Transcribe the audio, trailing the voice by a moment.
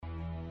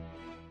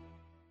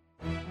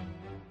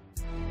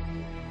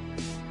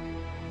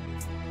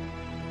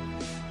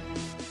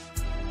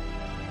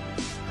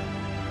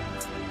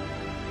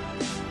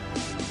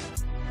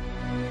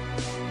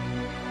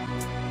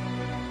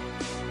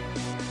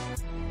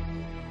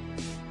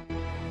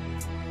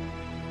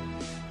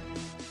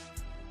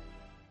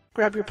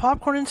Grab your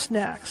popcorn and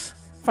snacks.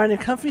 Find a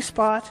comfy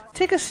spot,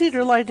 take a seat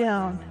or lie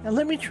down, and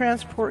let me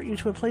transport you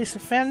to a place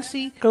of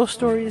fantasy, ghost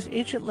stories,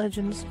 ancient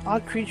legends,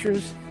 odd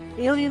creatures,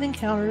 alien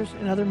encounters,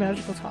 and other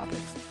magical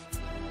topics.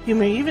 You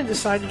may even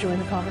decide to join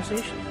the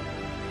conversation.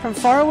 From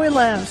faraway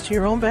lands to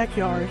your own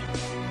backyard,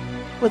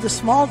 with a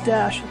small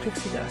dash of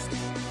pixie dust.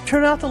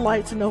 Turn out the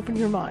lights and open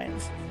your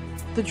minds.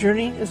 The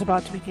journey is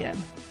about to begin.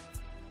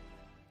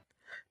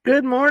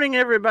 Good morning,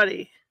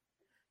 everybody.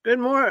 Good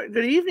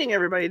evening,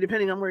 everybody,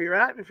 depending on where you're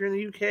at. If you're in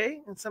the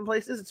UK, in some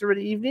places, it's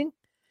already evening.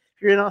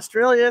 If you're in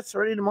Australia, it's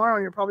already tomorrow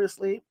and you're probably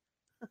asleep.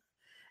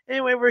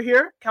 Anyway, we're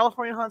here,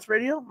 California Haunts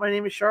Radio. My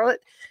name is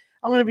Charlotte.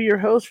 I'm going to be your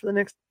host for the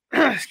next,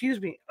 excuse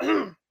me,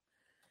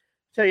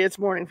 tell you it's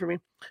morning for me,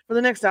 for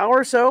the next hour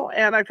or so,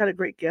 and I've got a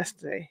great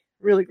guest today,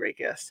 really great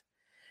guest.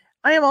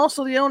 I am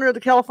also the owner of the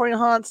California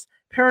Haunts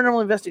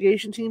Paranormal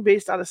Investigation Team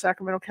based out of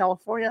Sacramento,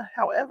 California.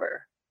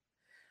 However,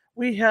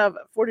 we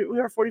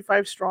are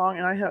 45 strong,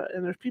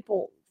 and there's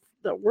people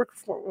that work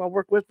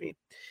with me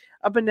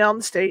up and down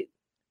the state,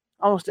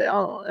 almost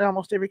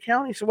every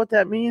county. So what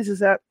that means is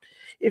that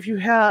if you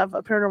have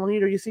a paranormal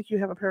need or you think you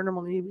have a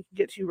paranormal need, we can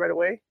get to you right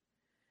away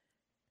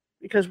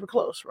because we're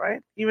close,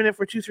 right? Even if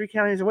we're 2-3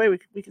 counties away,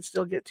 we can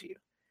still get to you.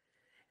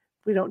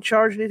 We don't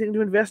charge anything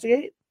to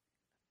investigate.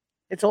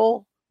 It's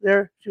all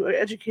there to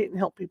educate and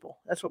help people.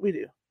 That's what we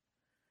do.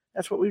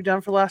 That's what we've done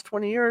for the last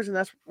 20 years, and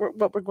that's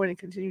what we're going to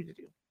continue to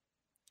do.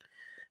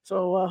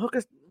 So hook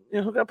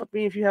up with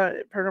me if you have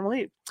a paranormal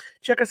need.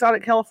 Check us out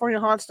at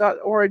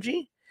californiahaunts.org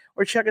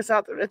or check us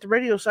out at the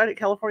radio site at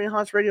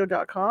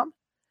californiahauntsradio.com,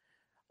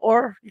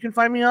 or you can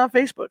find me on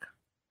Facebook.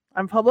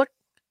 I'm public.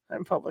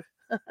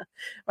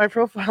 My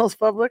profile is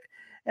public,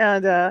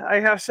 and I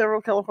have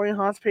several California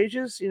Haunts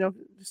pages.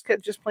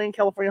 Just plain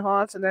California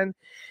Haunts, and then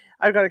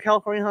I've got a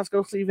California Haunts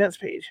Ghostly Events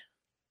page.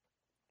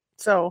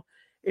 So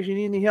if you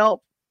need any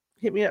help,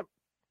 hit me up,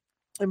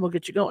 and we'll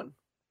get you going.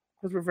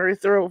 Because we're very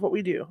thorough with what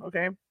we do,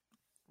 okay?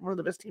 One of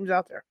the best teams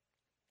out there.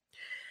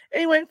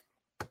 Anyway,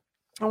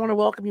 I want to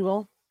welcome you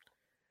all.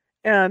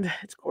 And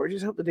it's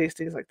gorgeous. I hope the day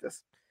stays like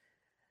this.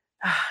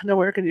 No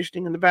air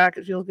conditioning in the back.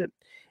 It feels good.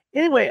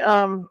 Anyway,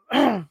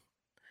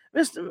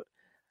 Mr.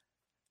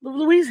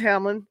 Louise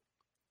Hamlin,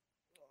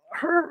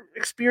 her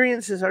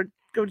experiences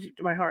go deep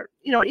to my heart.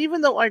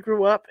 Even though I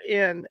grew up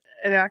in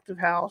an active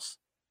house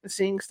and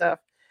seeing stuff,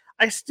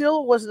 I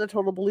still wasn't a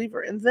total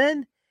believer. And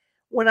then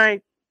when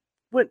I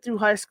went through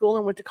high school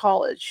and went to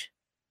college,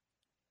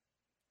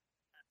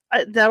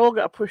 that all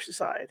got pushed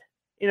aside,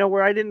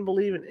 where I didn't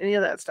believe in any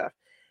of that stuff.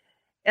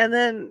 And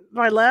then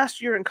my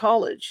last year in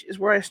college is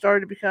where I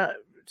started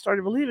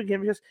to believe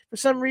again, because for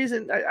some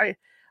reason,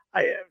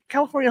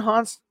 California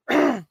Haunts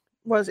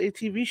was a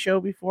TV show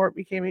before it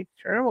became a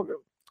paranormal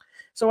group.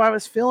 So I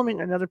was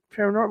filming a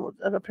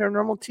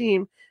paranormal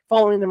team,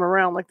 following them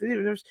around like they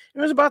do. It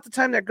was about the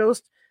time that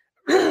Ghost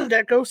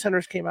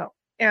Hunters came out,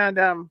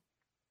 and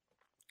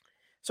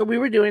so we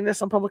were doing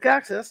this on public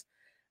access.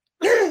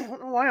 I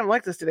don't know why I'm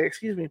like this today.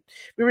 Excuse me.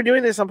 We were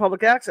doing this on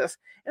public access,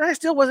 and I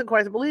still wasn't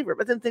quite a believer.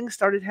 But then things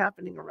started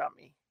happening around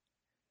me.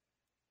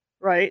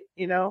 Right?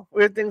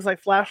 Weird things like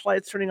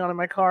flashlights turning on in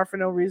my car for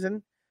no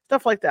reason.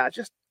 Stuff like that.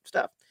 Just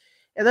stuff.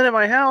 And then in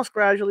my house,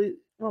 gradually,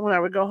 when I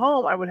would go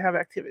home, I would have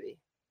activity.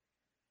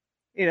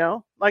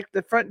 Like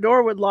the front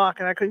door would lock,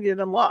 and I couldn't get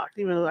it unlocked,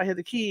 even though I had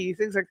the key.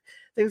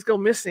 Things go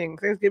missing.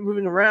 Things get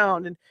moving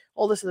around, and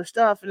all this other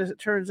stuff. And as it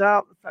turns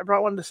out, I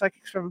brought one of the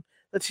psychics from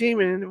the team,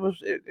 and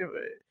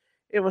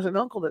it was an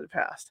uncle that had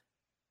passed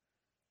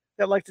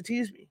that liked to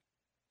tease me.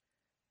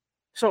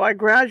 So I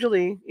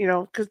gradually,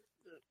 because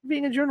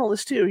being a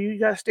journalist too, you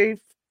got to stay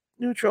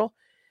neutral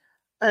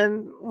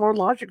and more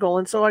logical.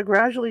 And so I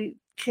gradually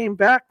came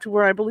back to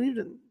where I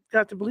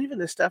got to believe in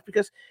this stuff,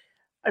 because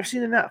I've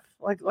seen enough.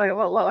 Like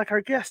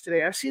our guest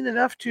today, I've seen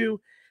enough to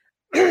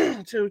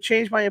to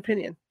change my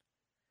opinion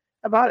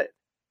about it.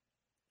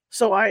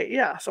 So I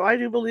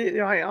do believe.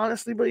 I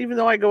honestly believe, even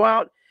though I go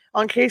out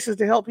on cases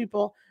to help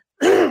people.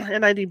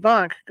 And I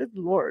debunk, good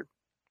Lord.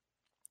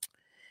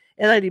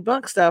 And I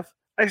debunk stuff,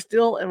 I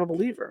still am a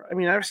believer. I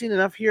mean, I've seen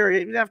enough here,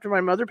 even after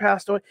my mother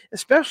passed away,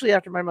 especially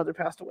after my mother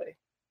passed away.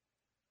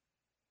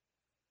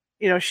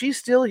 She's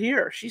still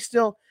here. She's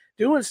still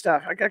doing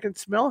stuff. I can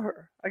smell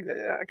her. I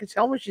can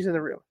tell when she's in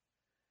the room.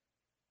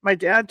 My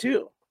dad,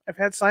 too. I've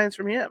had signs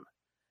from him.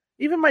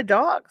 Even my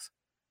dogs.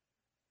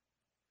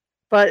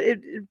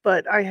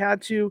 But I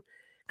had to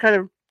kind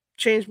of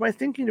change my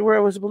thinking to where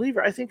I was a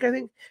believer. I think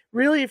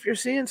really, if you're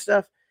seeing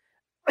stuff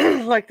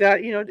like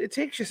that, it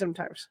takes you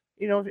sometimes,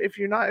 if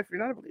you're not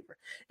a believer.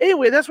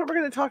 Anyway, that's what we're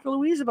going to talk to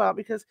Louise about,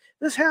 because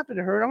this happened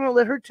to her, and I'm going to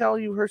let her tell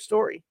you her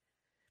story,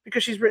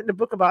 because she's written a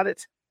book about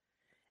it,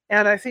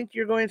 and I think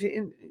you're going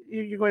to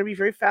be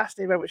very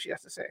fascinated by what she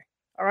has to say.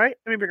 All right,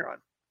 let me bring her on.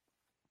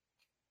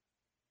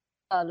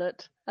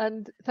 Charlotte,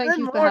 and thank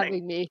you for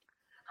having me.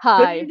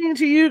 Hi. Good evening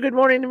to you. Good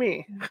morning to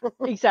me.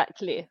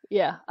 Exactly.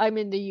 Yeah, I'm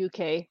in the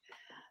UK.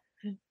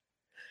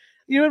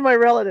 You and my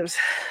relatives.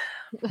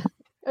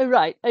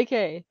 Right.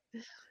 Okay.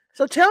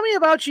 So tell me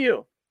about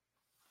you.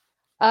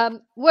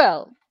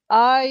 Well,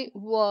 I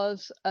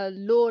was a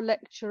law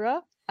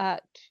lecturer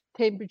at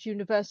Cambridge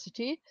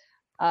University.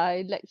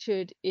 I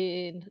lectured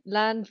in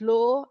land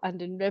law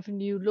and in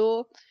revenue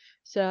law,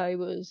 so I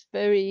was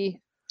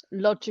very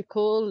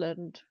logical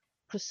and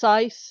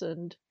precise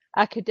and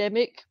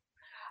academic.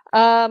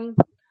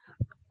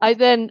 I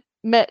then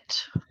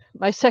met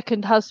my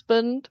second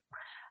husband.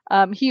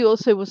 He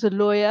also was a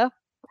lawyer.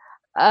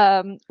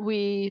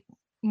 We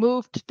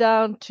moved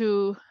down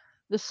to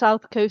the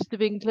south coast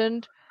of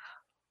England,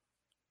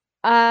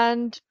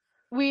 and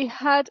we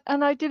had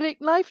an idyllic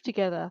life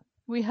together.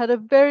 We had a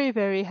very,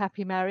 very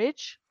happy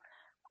marriage.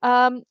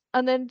 And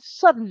then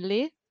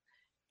suddenly,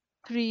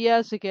 3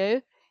 years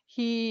ago,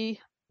 he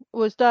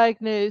was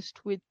diagnosed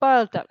with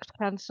bile duct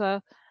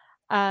cancer,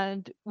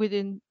 and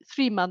within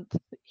 3 months,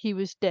 he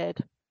was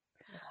dead.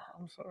 Oh,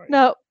 I'm sorry.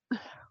 Now,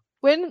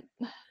 when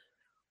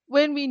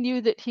we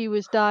knew that he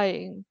was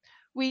dying,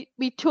 we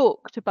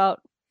talked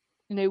about,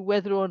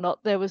 whether or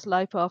not there was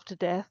life after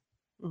death.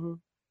 Mm-hmm.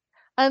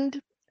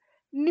 And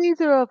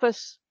neither of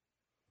us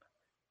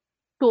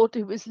thought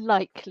it was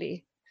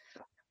likely.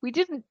 We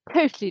didn't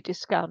totally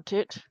discount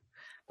it,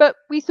 but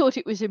we thought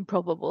it was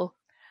improbable.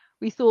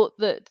 We thought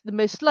that the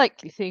most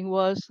likely thing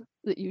was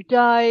that you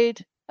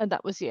died and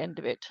that was the end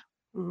of it.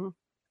 Mm-hmm.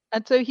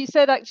 And so he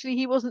said actually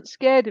he wasn't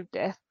scared of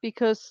death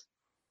because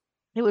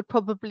it would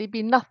probably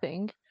be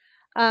nothing.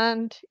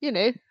 And,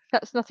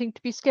 that's nothing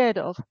to be scared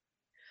of.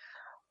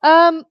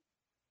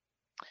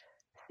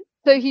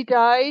 So he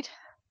died.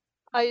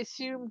 I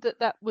assumed that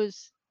that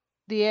was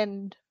the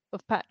end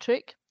of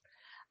Patrick,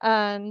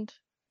 and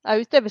I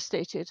was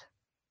devastated,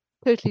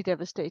 totally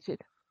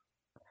devastated.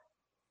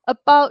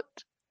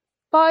 About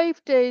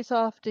 5 days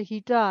after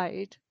he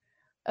died,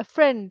 a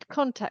friend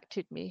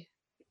contacted me,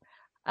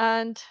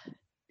 and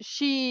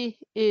she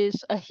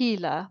is a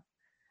healer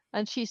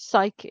and she's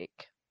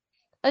psychic,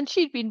 and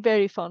she'd been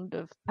very fond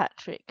of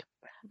Patrick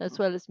as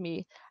well as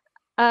me.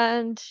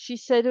 And she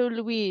said, "Oh,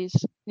 Louise,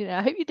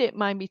 I hope you don't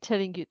mind me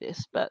telling you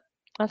this, but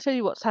I'll tell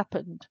you what's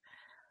happened.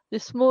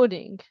 This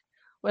morning,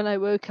 when I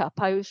woke up,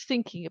 I was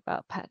thinking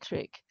about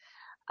Patrick,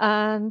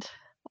 and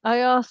I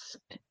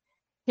asked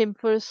him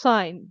for a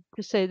sign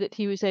to say that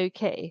he was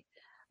okay.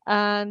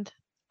 And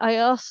I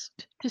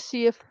asked to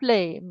see a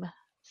flame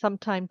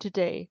sometime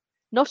today,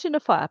 not in a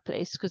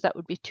fireplace, because that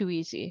would be too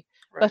easy,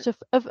 Right.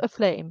 but a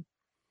flame."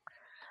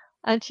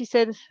 And she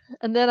said,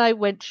 and then I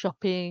went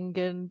shopping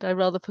and I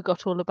rather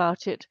forgot all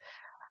about it.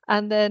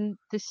 And then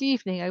this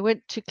evening I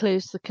went to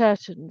close the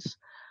curtains,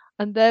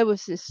 and there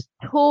was this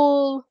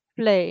tall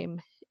flame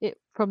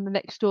from the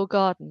next door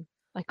garden.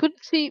 I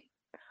couldn't see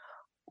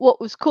what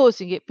was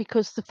causing it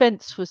because the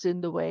fence was in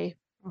the way.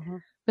 Mm-hmm.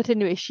 But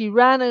anyway, she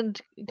ran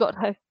and got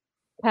her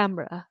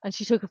camera and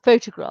she took a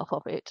photograph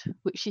of it,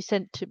 which she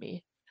sent to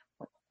me.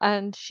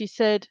 And she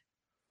said,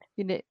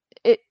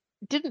 it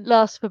didn't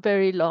last for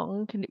very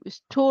long, and it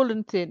was tall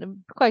and thin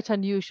and quite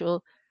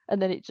unusual,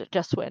 and then it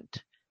just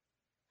went.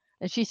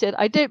 And she said,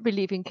 "I don't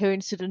believe in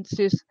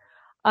coincidences.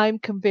 I'm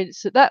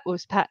convinced that that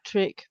was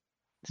Patrick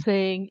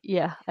saying,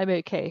 yeah, I'm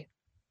okay."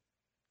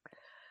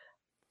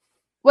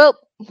 Well,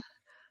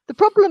 the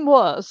problem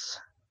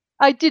was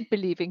I did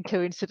believe in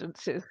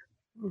coincidences.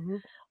 Mm-hmm.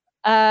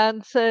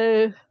 And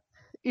so,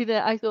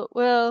 I thought,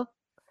 well,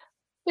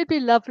 it'd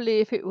be lovely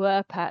if it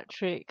were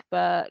Patrick,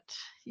 but,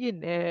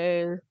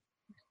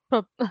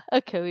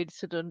 a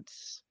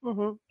coincidence.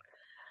 Mm-hmm.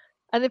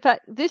 And in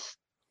fact, this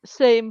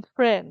same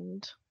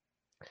friend,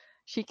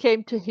 she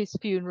came to his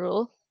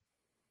funeral,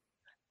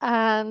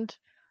 and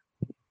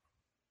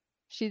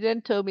she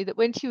then told me that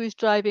when she was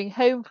driving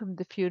home from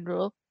the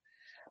funeral,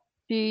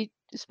 she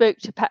spoke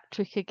to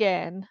Patrick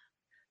again,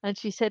 and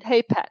she said,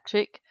 "Hey,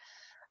 Patrick,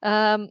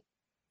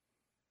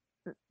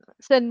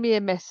 send me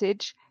a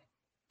message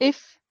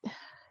if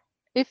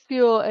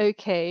you're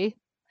okay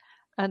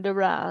and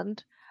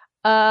around.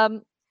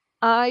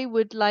 I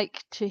would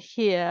like to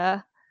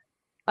hear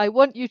 'I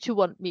Want You to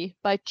Want Me'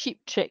 by Cheap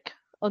Trick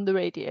on the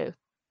radio."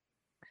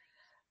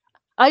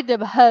 I'd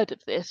never heard of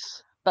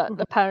this, but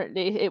Mm-hmm.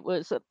 apparently it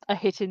was a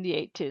hit in the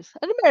 80s,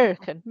 an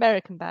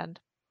American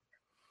band.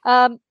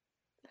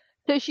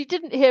 So she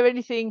didn't hear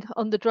anything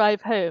on the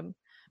drive home,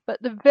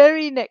 but the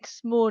very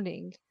next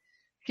morning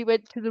she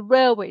went to the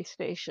railway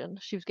station.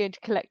 She was going to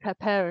collect her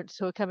parents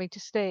who were coming to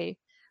stay,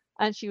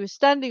 and she was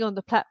standing on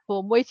the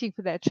platform waiting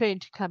for their train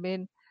to come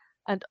in,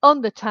 and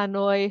on the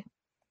tannoy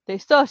they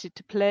started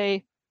to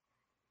play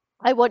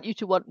 "I Want You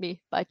to Want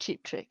Me" by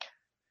Cheap Trick.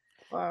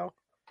 Wow.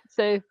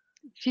 So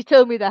she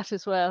told me that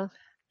as well.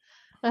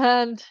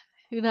 And,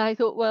 I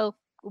thought, well,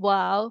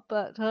 wow,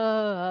 but,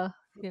 who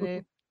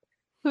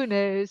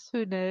knows,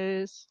 who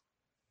knows.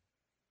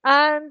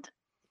 And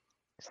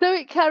so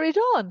it carried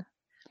on.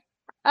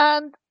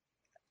 And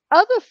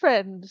other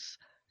friends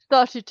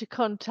started to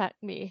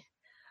contact me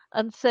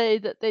and say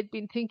that they'd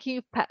been thinking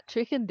of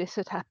Patrick and this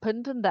had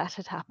happened and that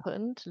had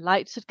happened.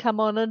 Lights had come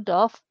on and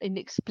off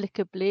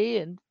inexplicably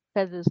and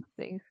feathers and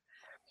things.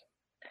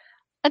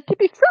 And to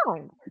be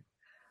frank,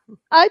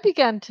 I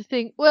began to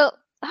think, well,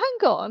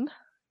 hang on.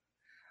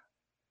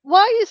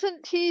 Why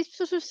isn't he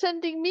sort of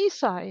sending me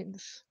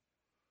signs?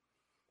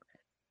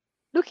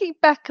 looking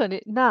back on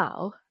it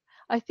now,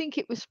 I think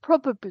it was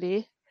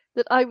probably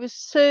that I was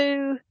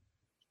so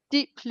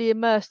deeply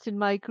immersed in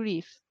my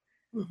grief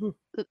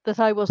that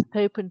I wasn't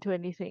open to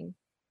anything.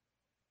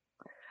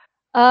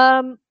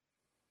 But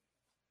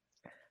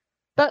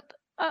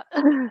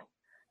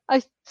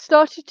I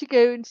started to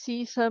go and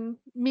see some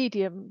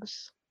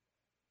mediums.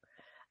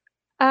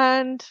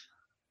 And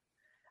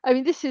I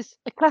mean, this is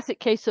a classic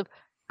case of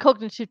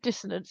cognitive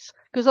dissonance,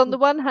 because on the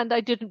one hand,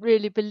 I didn't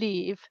really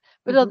believe,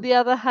 but on the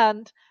other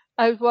hand,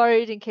 I was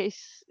worried in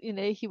case,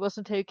 he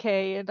wasn't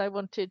okay and I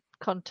wanted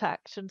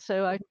contact. And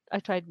so I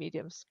tried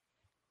mediums.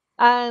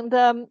 And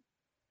the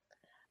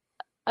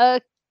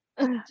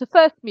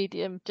first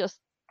medium just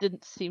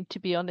didn't seem to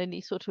be on any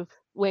sort of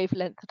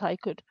wavelength that I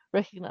could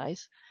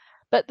recognize.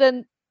 But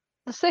then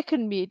the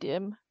second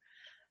medium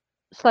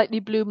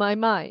slightly blew my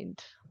mind.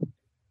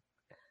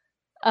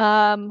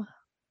 So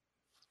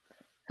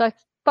I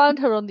found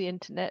her on the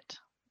internet.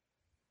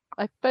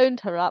 I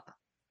phoned her up.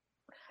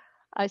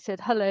 I said,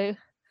 hello,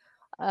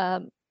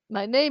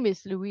 my name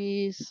is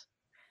Louise.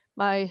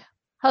 My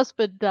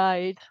husband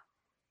died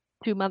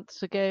 2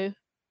 months ago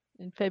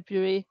in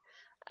February,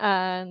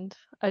 and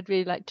I'd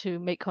really like to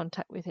make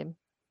contact with him.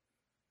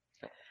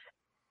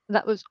 And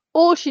that was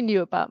all she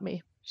knew about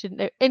me. She didn't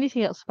know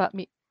anything else about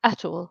me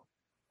at all.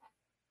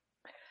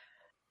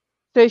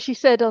 So she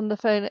said on the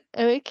phone,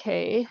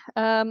 okay,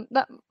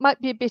 that might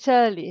be a bit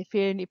early if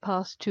he only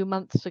passed 2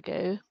 months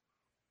ago.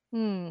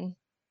 And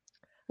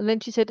then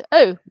she said,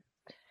 oh,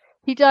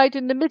 he died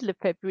in the middle of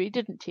February,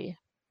 didn't he?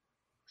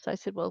 So I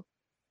said, well,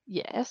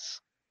 yes.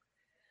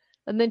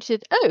 And then she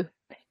said, oh,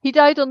 he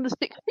died on the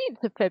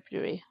 16th of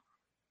February.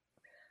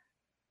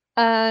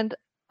 And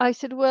I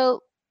said,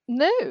 well,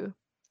 no,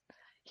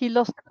 he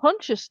lost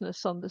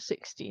consciousness on the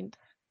 16th.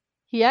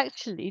 He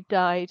actually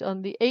died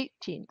on the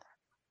 18th.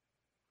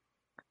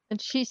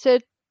 And she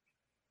said,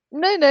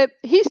 no,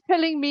 he's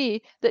telling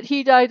me that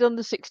he died on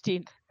the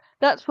 16th.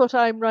 That's what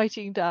I'm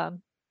writing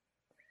down.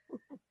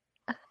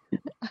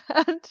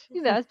 And,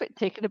 I was a bit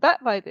taken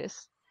aback by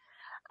this.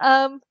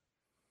 And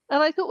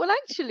I thought, well,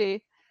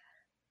 actually,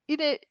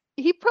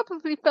 he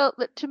probably felt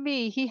that to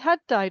me, he had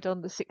died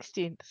on the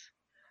 16th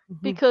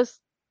because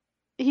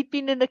he'd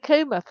been in a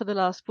coma for the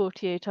last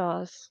 48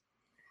 hours.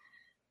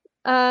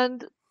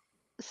 And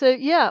so,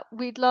 yeah,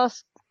 we'd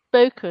last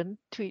spoken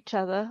to each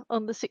other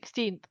on the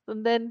 16th,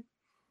 and then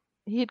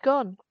he'd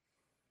gone.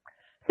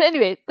 So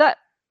anyway, that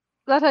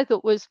I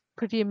thought was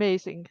pretty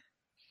amazing.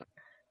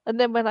 And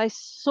then when I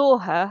saw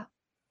her,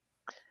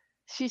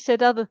 she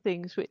said other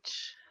things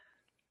which,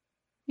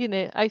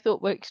 I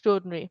thought were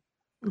extraordinary.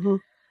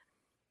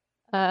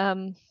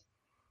 For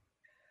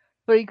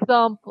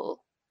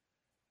example,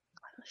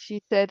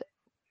 she said,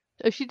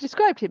 she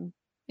described him,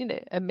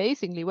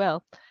 amazingly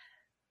well.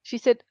 She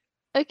said,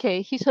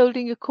 okay, he's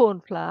holding a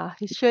cornflower.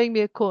 He's showing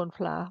me a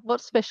cornflower.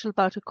 What's special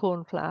about a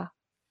cornflower?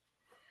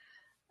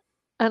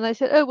 And I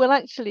said, oh, well,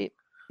 actually,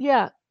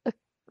 yeah,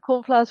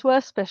 cornflowers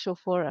were special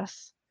for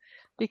us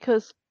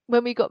because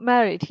when we got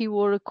married, he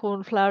wore a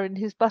cornflower in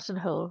his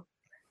buttonhole.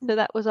 So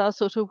that was our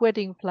sort of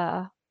wedding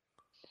flower.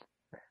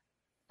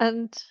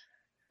 And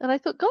I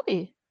thought,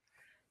 golly,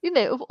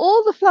 of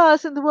all the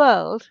flowers in the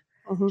world,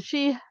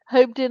 she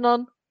homed in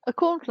on a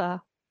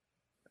cornflower.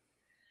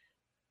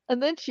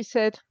 And then she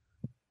said,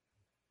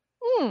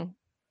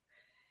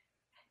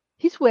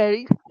 he's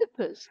wearing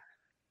slippers.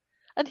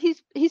 And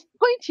he's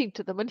pointing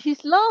to them and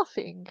he's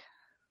laughing.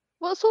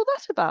 What's all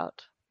that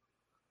about?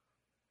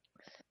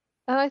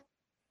 And I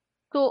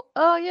thought,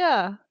 oh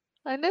yeah,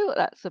 I know what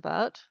that's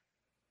about.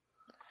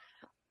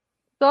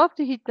 So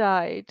after he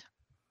died,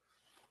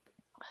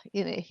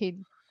 he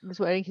was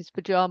wearing his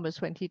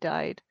pajamas when he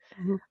died,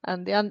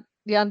 and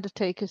the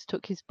undertakers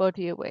took his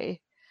body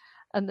away,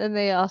 and then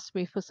they asked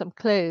me for some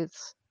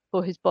clothes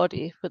for his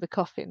body for the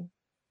coffin.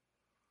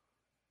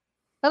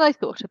 And I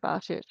thought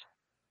about it.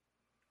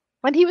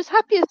 And he was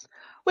happiest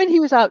when he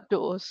was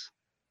outdoors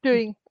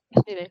doing,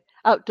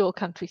 outdoor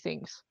country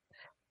things.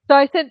 So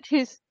I sent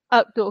his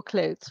outdoor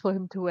clothes for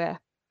him to wear.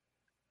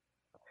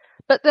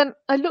 But then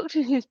I looked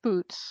at his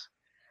boots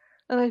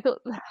and I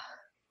thought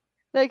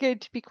they're going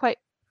to be quite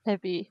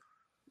heavy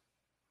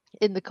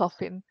in the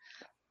coffin.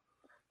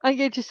 I'm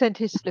going to send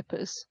his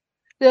slippers.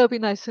 They'll be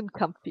nice and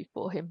comfy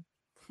for him.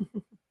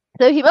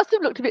 So he must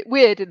have looked a bit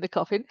weird in the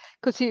coffin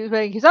because he was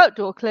wearing his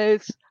outdoor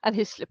clothes and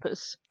his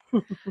slippers.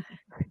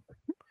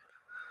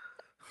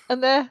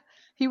 And there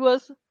he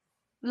was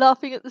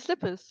laughing at the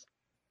slippers.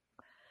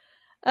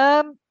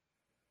 So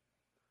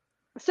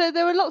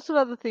there were lots of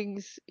other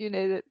things,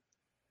 that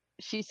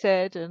she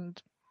said.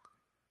 And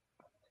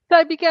so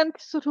I began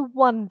to sort of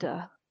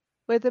wonder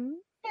whether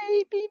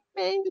maybe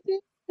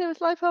there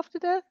was life after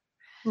death.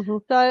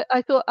 So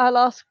I thought I'll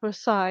ask for a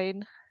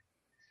sign.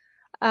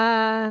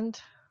 And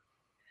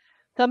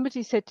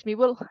somebody said to me,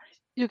 well,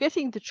 you're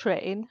getting the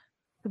train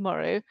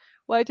tomorrow.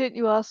 Why don't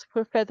you ask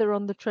for a feather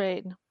on the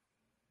train?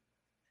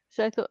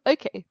 So I thought,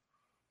 okay.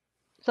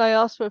 So I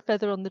asked for a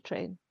feather on the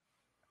train.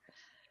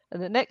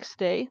 And the next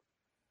day,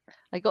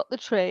 I got the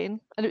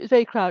train, and it was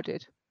very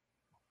crowded.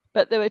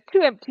 but there were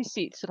 2 empty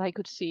seats that I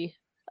could see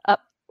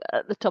up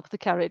at the top of the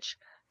carriage.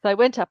 So I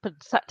went up and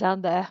sat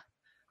down there.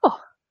 Oh,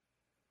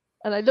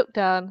 and I looked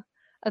down,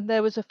 and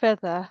there was a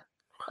feather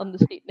on the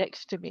seat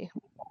next to me.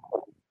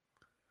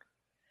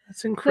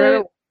 That's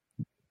incredible.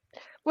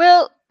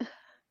 Well,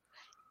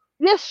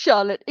 yes,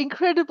 Charlotte,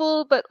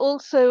 incredible, but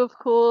also, of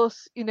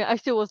course, I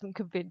still wasn't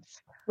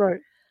convinced. Right.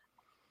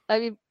 I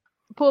mean,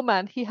 poor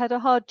man, he had a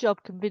hard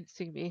job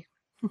convincing me.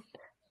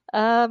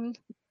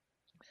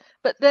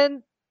 But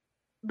then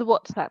the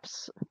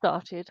WhatsApps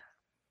started.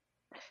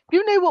 Do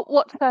you know what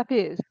WhatsApp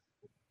is?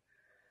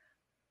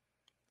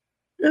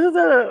 Isn't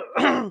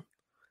that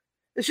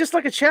it's just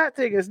like a chat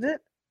thing, isn't it?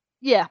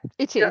 Yeah,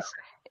 it is.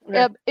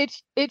 Yeah.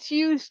 It's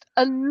used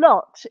a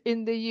lot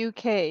in the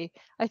UK.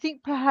 I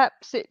think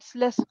perhaps it's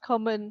less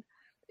common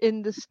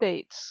in the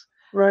States,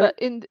 Right.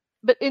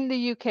 but in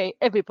the UK,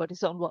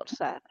 everybody's on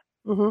WhatsApp.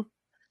 Mm-hmm.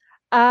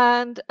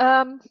 And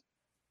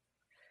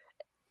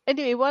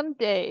anyway, one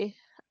day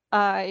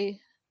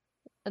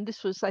and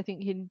this was, I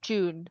think, in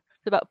June,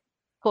 about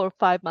 4 or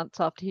 5 months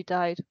after he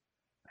died,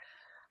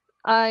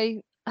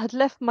 I had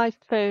left my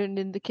phone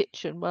in the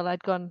kitchen while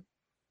I'd gone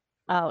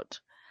out,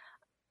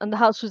 and the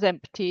house was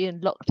empty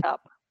and locked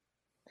up,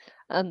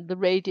 and the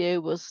radio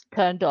was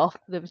turned off.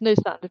 There was no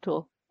sound at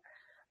all.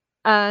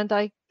 And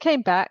I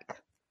came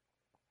back,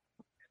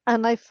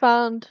 and I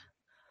found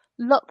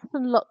lots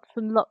and lots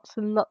and lots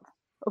and lots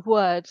of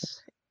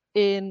words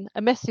in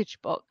a message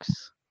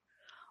box,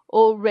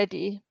 all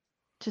ready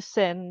to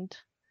send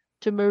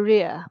to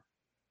Maria,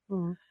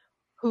 Mm-hmm.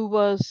 who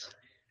was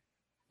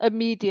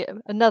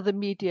another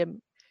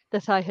medium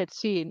that I had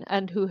seen,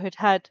 and who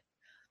had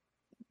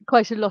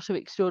quite a lot of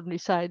extraordinary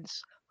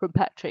signs from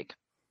Patrick.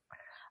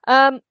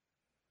 And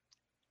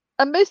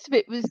most of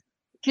it was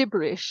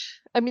gibberish.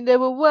 I mean, there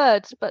were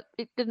words, but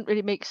it didn't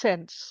really make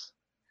sense.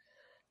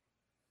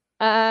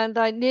 And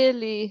I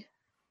nearly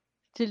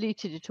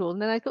deleted it all.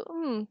 And then I thought,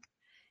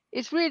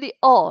 it's really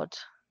odd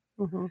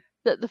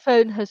that the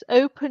phone has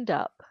opened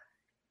up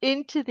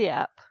into the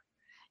app,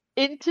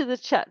 into the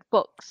chat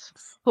box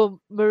for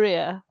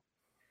Maria.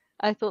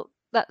 I thought,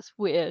 that's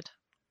weird.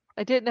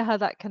 I don't know how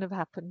that kind of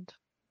happened.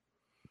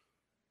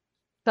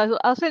 So I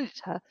thought, I'll send it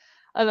to her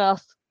and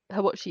ask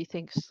her what she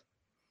thinks.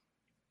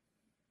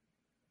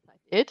 I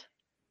did.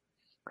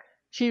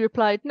 She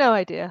replied, no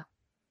idea.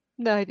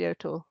 No idea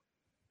at all.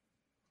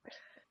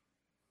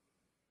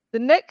 The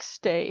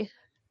next day,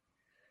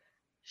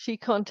 she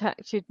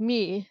contacted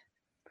me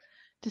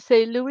to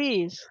say,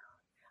 Louise,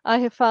 I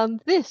have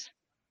found this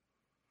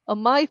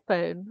on my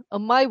phone,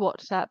 on my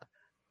WhatsApp,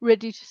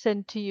 ready to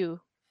send to you.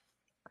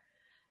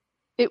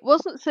 It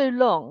wasn't so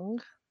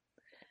long.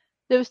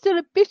 There was still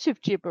a bit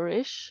of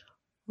gibberish,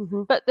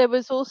 but there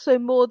was also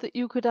more that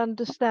you could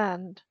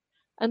understand.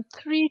 And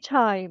 3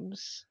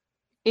 times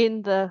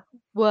in the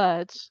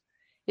words,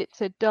 it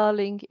said,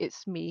 darling,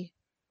 it's me.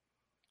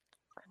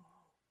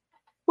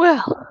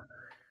 Well,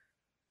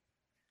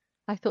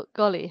 I thought,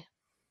 golly.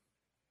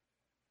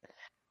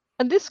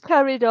 And this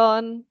carried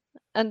on,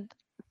 and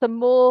some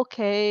more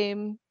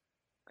came.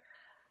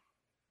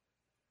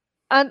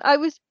 And I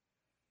was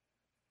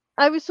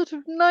sort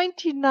of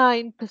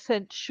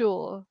 99%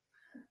 sure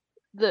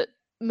that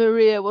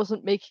Maria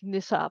wasn't making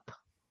this up.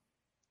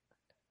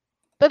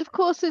 But of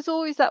course, there's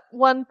always that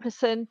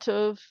 1%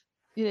 of,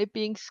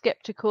 being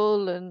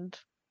skeptical and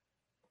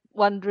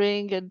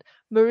wondering. And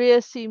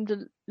Maria seemed a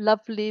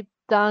lovely,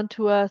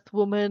 down-to-earth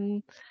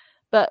woman,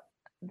 but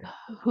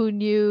who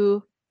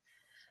knew?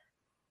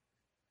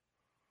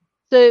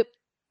 So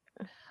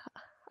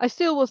I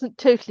still wasn't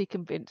totally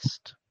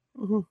convinced.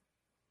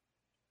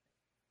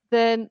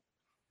 Then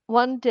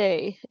one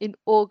day in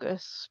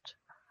August,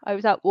 I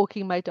was out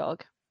walking my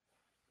dog.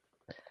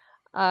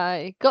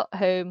 I got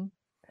home,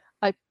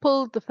 I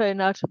pulled the phone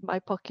out of my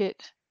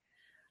pocket,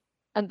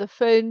 and the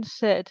phone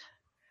said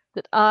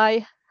that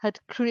I had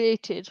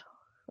created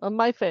on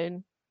my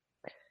phone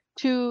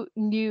 2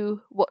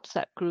 new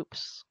WhatsApp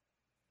groups.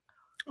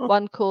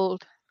 One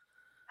called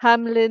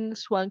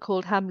Hamlin's, one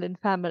called Hamlin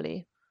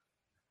Family.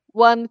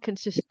 One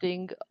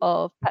consisting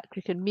of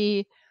Patrick and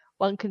me,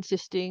 one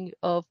consisting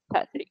of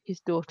Patrick,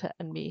 his daughter,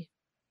 and me.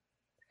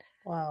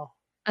 Wow.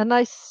 And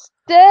I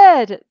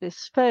stared at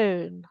this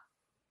phone,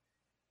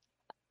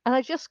 and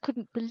I just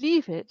couldn't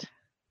believe it.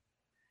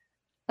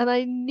 And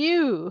I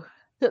knew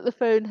that the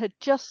phone had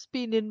just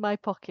been in my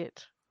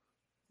pocket.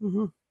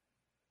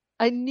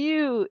 I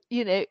knew,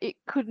 it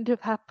couldn't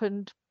have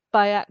happened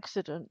by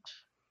accident.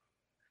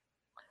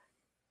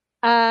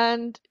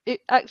 And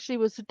it actually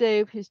was the day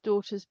of his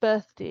daughter's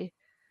birthday.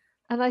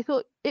 And I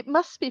thought, it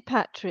must be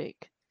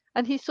Patrick.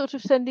 And he's sort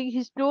of sending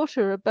his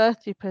daughter a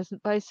birthday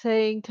present by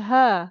saying to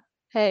her,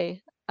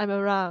 hey, I'm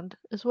around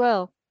as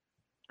well.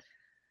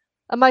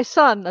 And my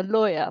son, a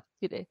lawyer,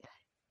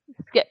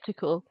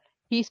 skeptical,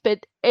 he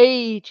spent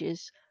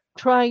ages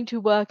trying to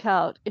work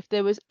out if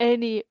there was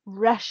any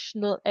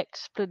rational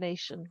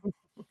explanation.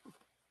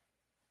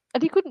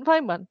 And he couldn't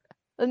find one.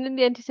 And in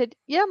the end he said,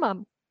 yeah,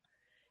 Mum,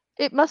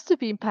 it must have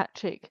been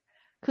Patrick,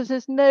 because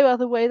there's no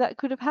other way that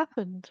could have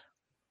happened.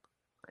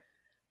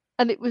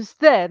 And it was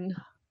then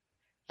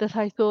that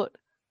I thought,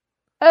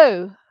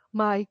 oh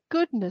my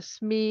goodness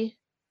me,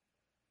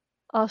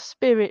 our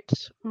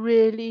spirits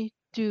really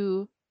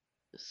do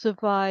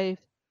survive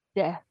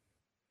death.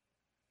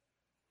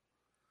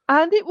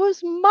 And it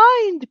was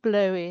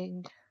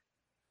mind-blowing.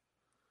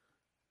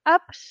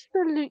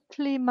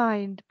 Absolutely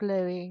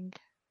mind-blowing.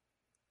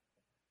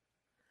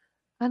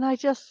 And I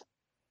just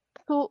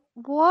thought,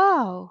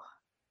 wow,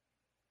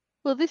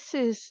 well, this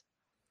is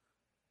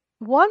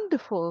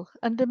wonderful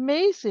and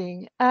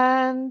amazing.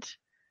 And,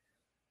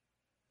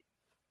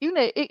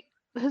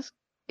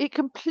 it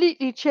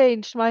completely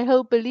changed my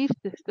whole belief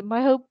system,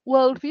 my whole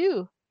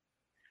worldview.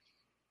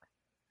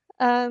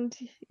 And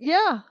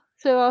yeah,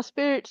 so our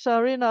spirits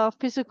are in our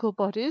physical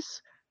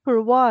bodies for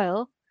a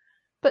while,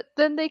 but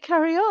then they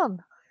carry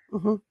on.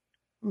 Mm-hmm.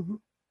 Mm-hmm.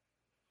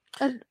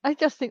 And I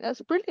just think that's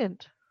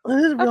brilliant. It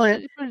is brilliant.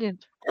 Absolutely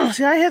brilliant.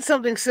 See, I had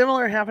something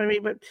similar happen to me,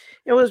 but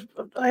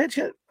I had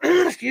to,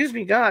 excuse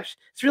me, gosh,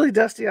 it's really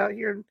dusty out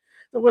here.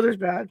 The weather's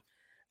bad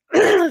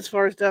as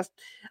far as dust.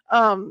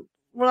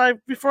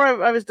 Before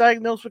I was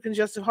diagnosed with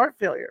congestive heart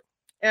failure,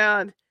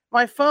 and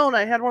my phone,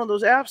 I had one of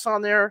those apps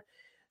on there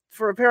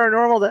for a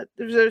paranormal that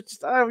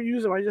I don't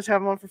use them. I just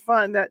have them on for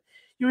fun. That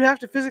you would have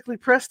to physically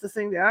press the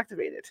thing to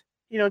activate it,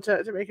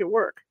 to make it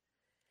work.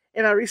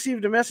 And I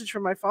received a message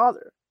from my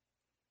father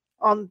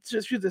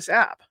through this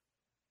app.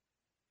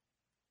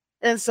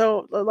 And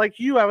so, like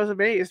you, I was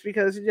amazed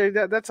because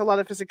that's a lot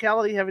of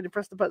physicality, having to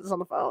press the buttons on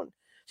the phone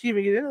to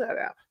even get into that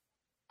app.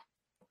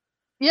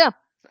 Yeah.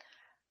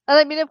 And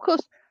I mean, of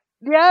course,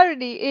 the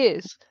irony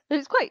is that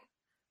it's quite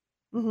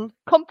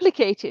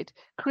complicated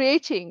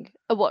creating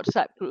a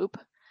WhatsApp group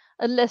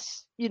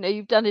unless,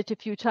 you've done it a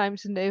few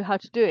times and know how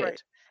to do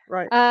it.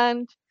 Right.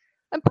 And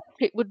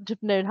Patrick wouldn't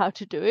have known how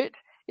to do it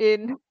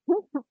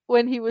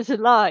when he was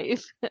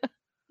alive.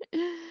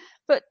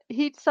 But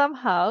he'd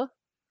somehow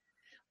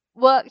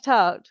worked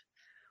out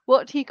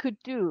what he could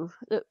do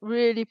that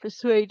really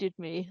persuaded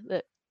me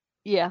that,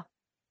 yeah,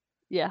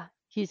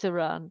 he's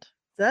around.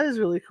 That is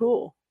really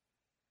cool.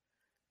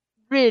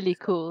 Really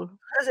cool.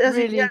 Has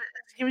he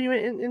given you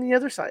any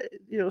other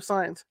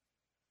signs?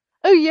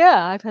 Oh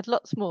yeah, I've had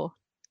lots more.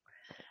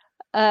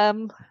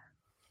 Another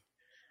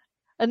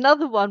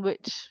one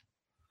which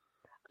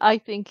I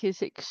think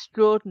is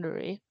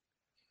extraordinary,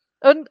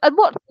 and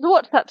what the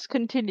WhatsApps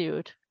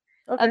continued,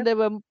 okay. and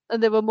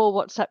there were more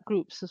WhatsApp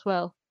groups as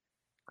well.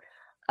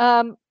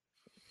 One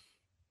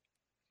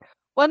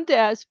day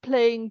I was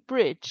playing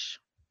bridge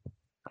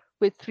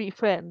with 3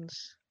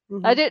 friends.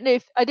 I don't know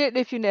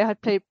if you know how to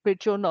play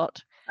bridge or not.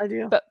 I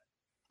do. But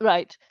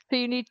right, so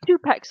you need 2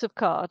 packs of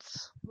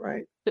cards.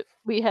 Right.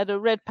 We had a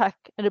red pack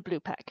and a blue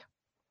pack.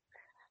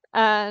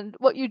 And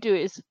what you do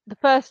is the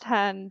first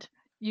hand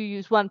you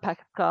use 1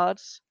 pack of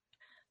cards,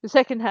 the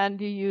second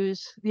hand you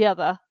use the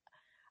other,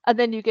 and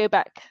then you go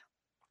back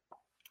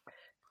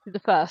to the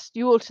first.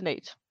 You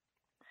alternate.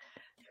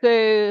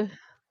 So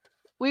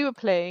we were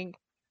playing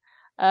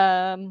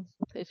in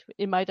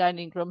my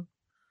dining room,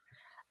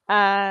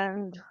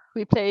 and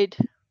we played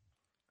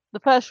the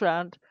first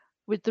round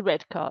with the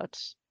red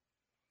cards.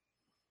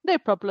 No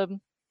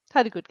problem.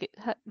 Had a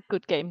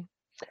good game.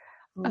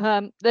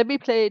 Then we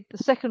played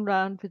the second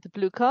round with the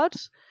blue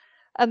cards,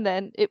 and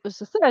then it was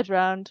the third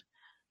round,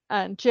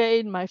 and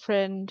Jane, my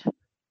friend,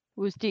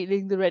 was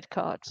dealing the red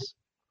cards.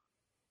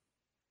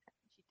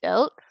 She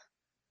dealt,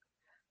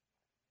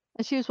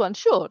 and she was 1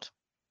 short.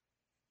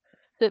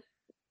 So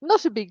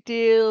not a big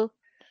deal.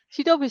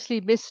 She'd obviously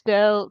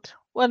misdealt.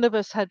 One of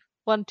us had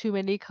 1 too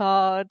many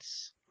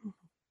cards.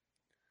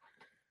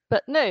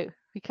 But no,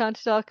 we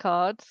counted our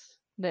cards.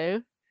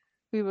 No,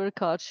 we were a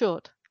card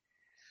short.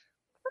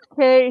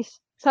 Okay,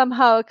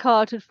 somehow a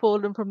card had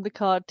fallen from the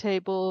card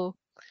table.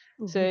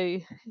 So,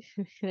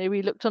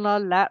 we looked on our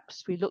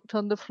laps, we looked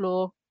on the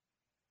floor.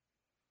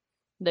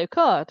 No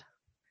card.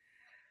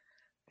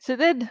 So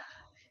then,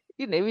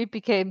 we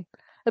became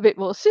a bit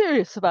more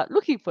serious about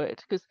looking for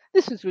it because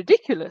this was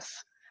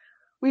ridiculous.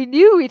 We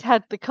knew we'd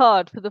had the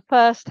card for the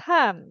first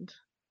hand.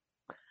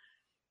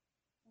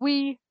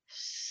 We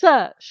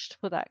searched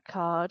for that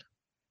card.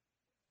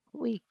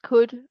 We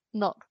could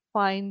not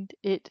find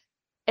it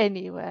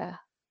anywhere.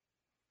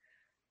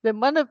 Then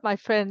one of my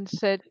friends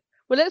said,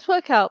 well, let's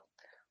work out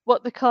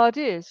what the card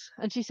is.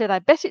 And she said, I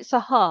bet it's a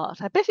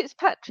heart. I bet it's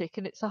Patrick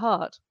and it's a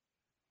heart.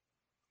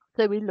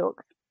 So we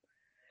looked.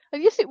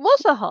 And yes, it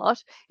was a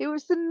heart. It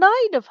was the 9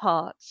 of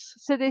hearts.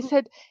 So they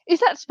said, is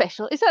that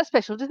special? Is that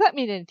special? Does that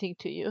mean anything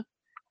to you?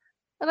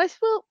 And I said,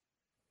 well,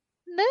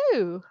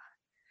 no.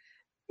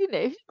 If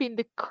it'd been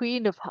the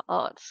Queen of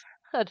Hearts,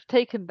 I'd have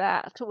taken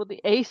that, or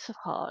the Ace of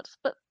Hearts.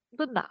 But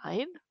the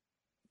 9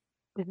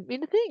 didn't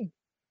mean a thing.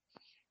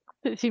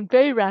 It seemed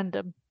very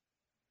random.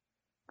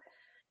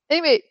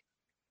 Anyway,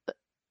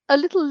 a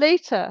little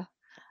later,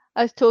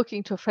 I was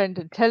talking to a friend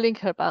and telling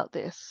her about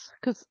this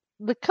because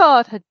the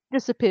card had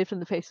disappeared from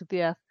the face of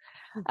the earth.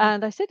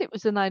 And I said it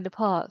was the 9 of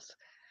hearts.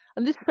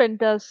 And this friend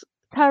does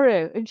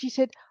tarot. And she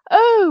said,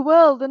 oh,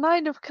 well, the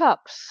 9 of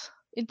cups.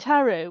 in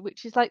tarot,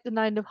 which is like the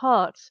Nine of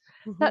Hearts.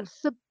 Mhm.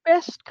 That's the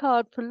best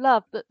card for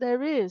love that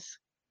there is.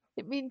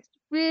 It means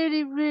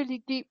really,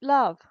 really deep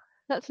love.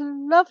 That's a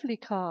lovely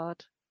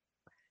card.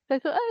 So I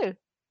thought, oh,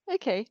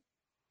 okay.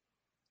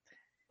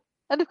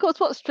 And of course,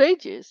 what's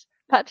strange is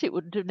Patrick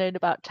wouldn't have known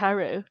about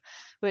tarot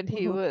when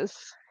he Mhm.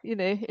 was,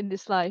 in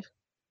this life.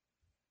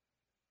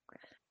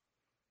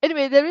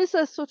 Anyway, there is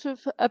a sort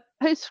of a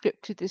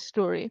postscript to this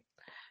story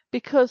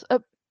because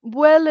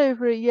well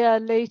over a year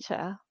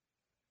later,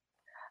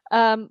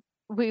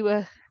 we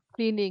were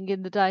cleaning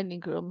in the dining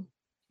room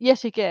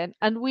yet again,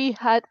 and we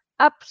had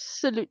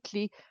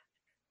absolutely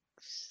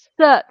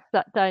searched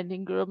that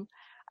dining room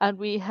and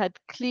we had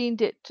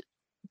cleaned it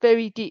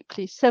very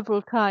deeply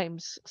several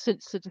times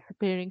since the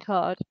disappearing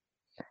card.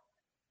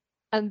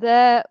 And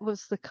there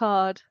was the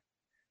card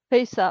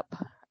face up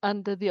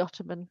under the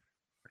ottoman.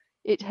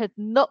 It had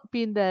not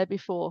been there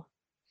before.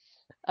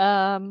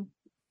 So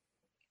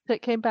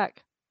it came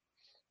back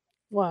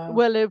Wow.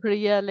 well over a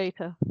year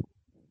later.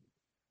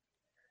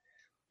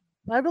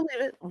 I believe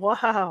it.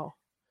 Wow.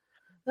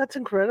 That's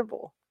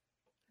incredible.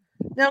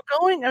 Now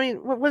I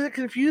mean, was it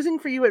confusing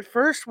for you at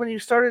first when you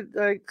started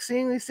like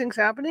seeing these things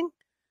happening?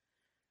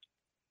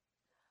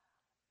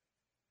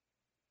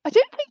 I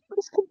don't think it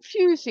was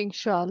confusing,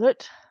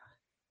 Charlotte.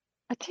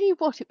 I tell you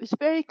what, it was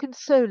very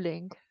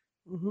consoling.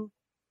 Mhm.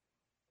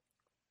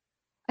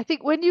 I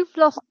think when you've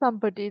lost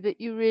somebody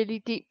that you really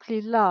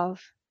deeply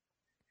love,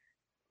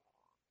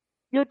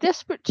 you're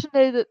desperate to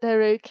know that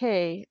they're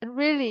okay. And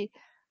really,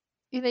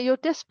 you're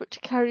desperate to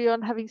carry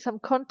on having some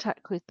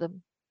contact with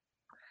them.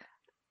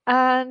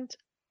 And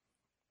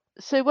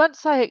so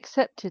once I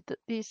accepted that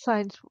these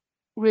signs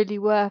really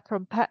were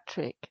from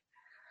Patrick,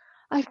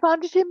 I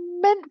found it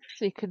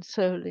immensely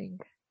consoling.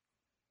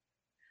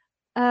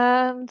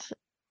 And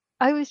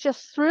I was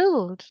just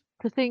thrilled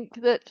to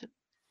think that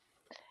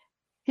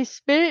his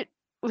spirit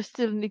was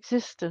still in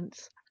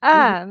existence Mhm.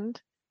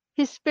 and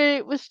his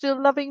spirit was still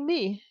loving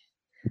me.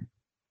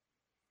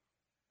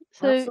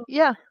 So, Absolutely.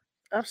 yeah,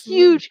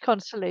 Absolutely. huge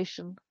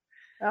consolation.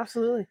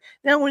 Absolutely.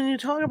 Now, when you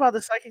talk about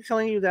the psychic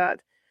telling you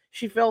that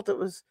she felt it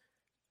was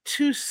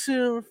too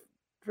soon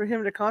for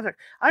him to contact,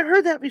 I've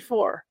heard that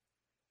before.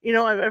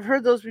 I've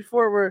heard those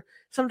before where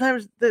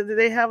sometimes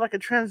they have like a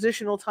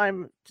transitional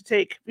time to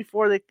take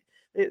before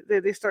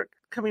they start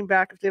coming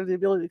back if they have the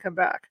ability to come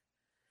back.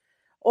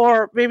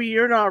 Or maybe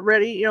you're not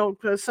ready,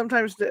 because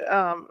sometimes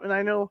and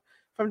I know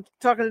from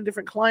talking to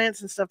different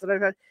clients and stuff that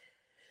I've had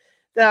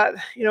that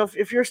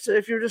if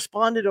you're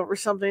despondent over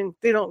something,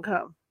 they don't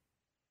come.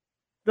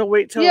 They'll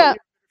wait till Yeah,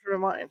 you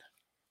remind.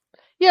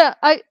 yeah,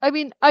 I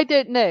mean, I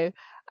don't know.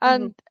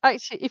 Mm-hmm. And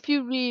actually, if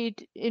you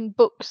read in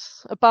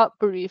books about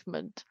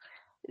bereavement,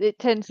 it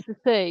tends to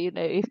say,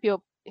 if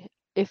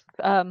if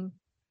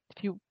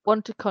you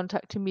want to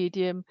contact a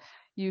medium,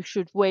 you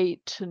should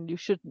wait and you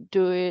shouldn't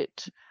do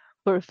it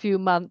for a few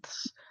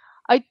months.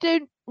 I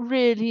don't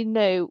really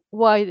know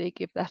why they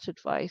give that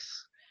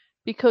advice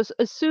because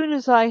as soon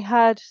as I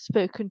had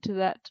spoken to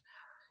that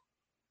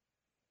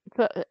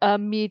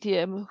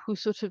medium who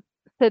sort of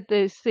said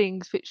those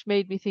things which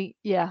made me think,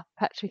 yeah,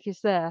 Patrick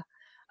is there,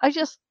 I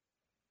just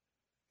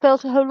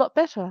felt a whole lot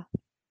better.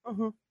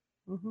 Mm-hmm.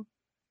 Mm-hmm.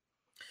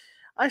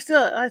 I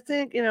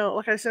think,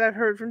 like I said, I've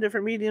heard from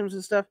different mediums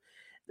and stuff.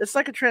 It's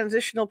like a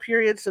transitional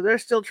period, so they're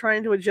still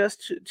trying to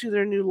adjust to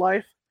their new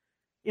life,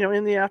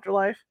 in the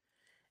afterlife.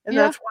 And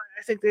Yeah, that's why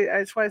I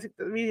think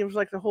the mediums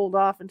like to hold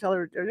off until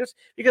they're just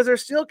because they're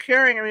still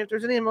carrying. I mean, if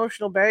there's any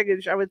emotional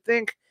baggage, I would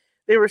think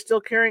they were still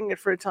carrying it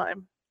for a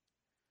time.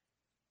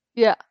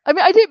 yeah. I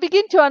mean, I didn't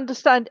begin to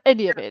understand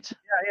any of it.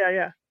 Yeah, yeah,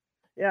 yeah,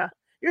 yeah.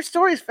 Your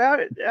story's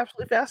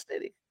absolutely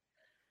fascinating.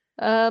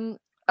 Um,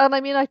 and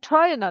I mean, I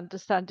try and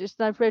understand it,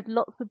 and I've read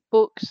lots of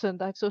books,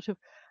 and I've sort of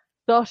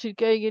started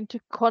going into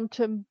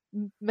quantum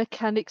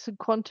mechanics and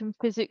quantum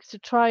physics to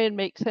try and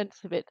make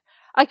sense of it.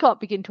 I can't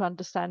begin to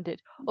understand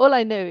it. All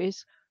I know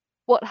is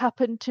what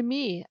happened to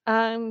me,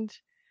 and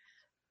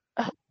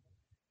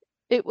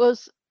it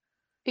was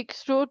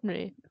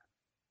extraordinary.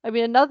 I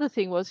mean, another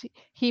thing was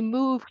he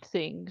moved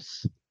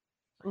things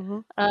Mm-hmm.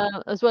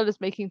 as well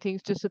as making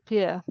things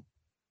disappear.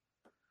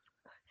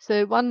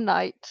 So one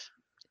night,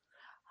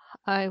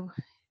 I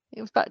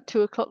it was about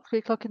 2 o'clock, 3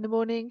 o'clock in the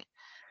morning,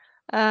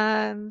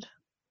 and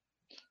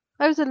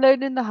I was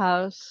alone in the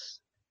house.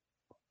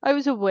 I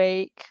was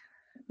awake,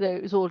 though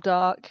it was all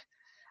dark,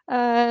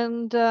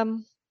 and I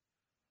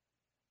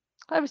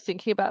was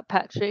thinking about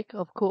Patrick,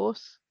 of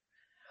course.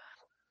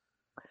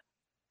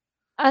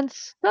 And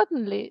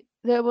suddenly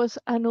there was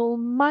an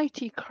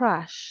almighty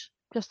crash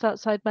just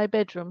outside my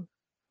bedroom.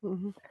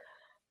 Mm-hmm.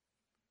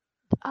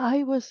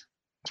 I was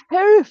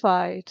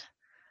terrified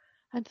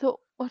and thought,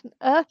 what on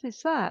earth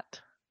is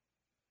that?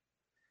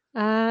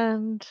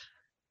 And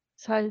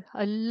so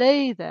I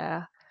lay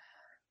there,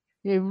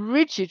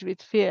 rigid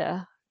with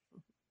fear.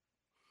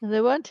 And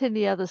there weren't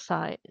any other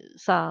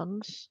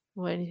sounds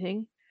or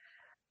anything.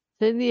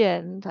 So in the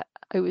end,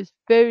 I was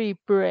very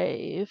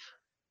brave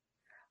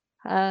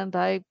and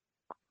I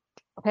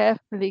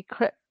carefully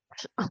crept.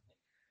 I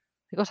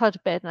got out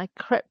of bed and I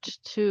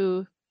crept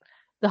to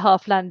the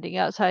half landing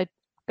outside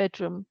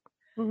bedroom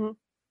Mhm.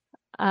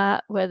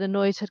 where the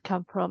noise had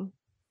come from.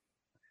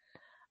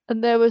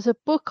 And there was a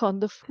book on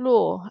the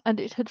floor, and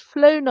it had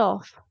flown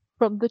off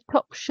from the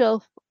top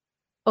shelf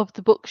of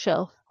the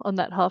bookshelf on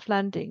that half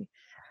landing.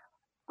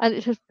 And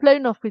it had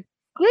flown off with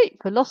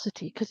great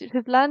velocity because it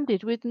had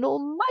landed with an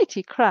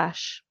almighty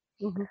crash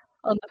Mhm.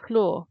 on the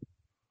floor.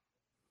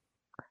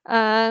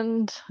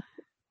 And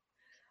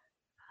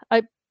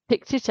I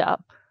picked it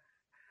up.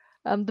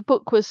 The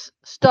book was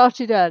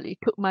Started Early,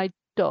 Took My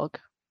Dog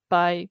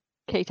by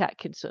Kate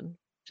Atkinson.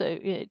 So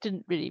it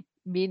didn't really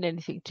mean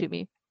anything to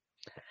me.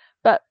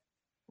 But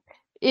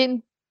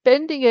in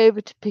bending over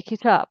to pick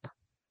it up,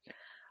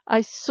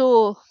 I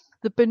saw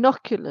the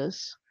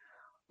binoculars,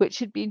 which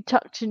had been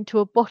tucked into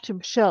a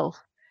bottom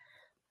shelf,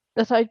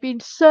 that I'd been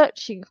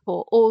searching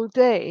for all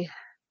day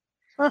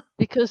Huh.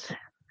 because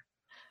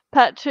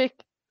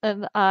Patrick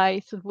and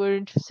I sort of were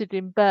interested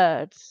in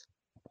birds.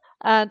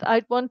 And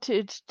I'd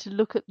wanted to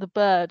look at the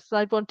birds.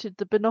 I'd wanted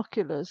the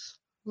binoculars,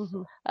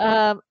 Mhm.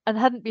 and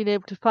hadn't been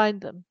able to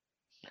find them.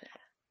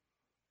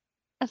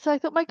 And so I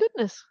thought, my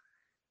goodness,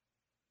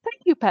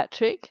 thank you,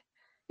 Patrick.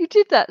 You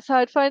did that so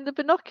I'd find the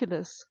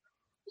binoculars.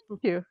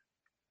 Thank you.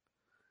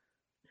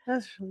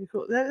 That's really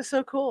cool. That is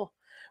so cool.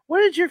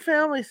 What did your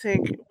family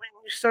think when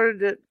you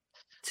started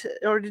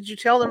or did you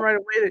tell them right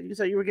away that you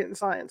thought you were getting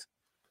signs?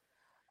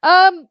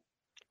 Um,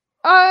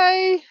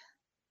 I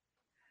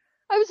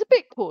was a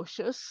bit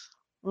cautious,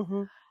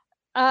 Mhm.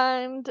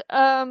 and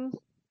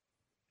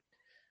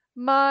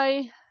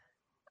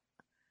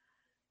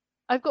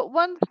I've got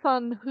one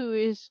son who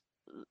is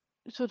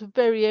sort of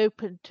very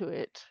open to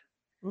it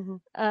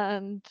Mhm.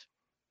 and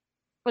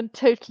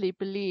totally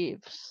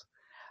believes.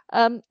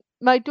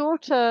 My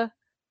daughter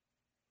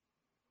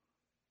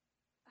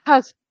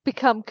has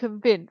become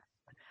convinced,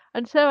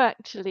 and so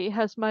actually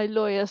has my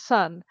lawyer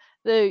son.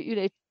 Though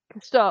to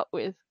start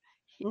with,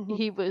 Mhm.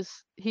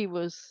 he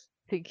was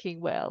thinking,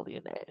 well,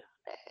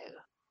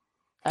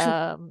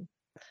 um,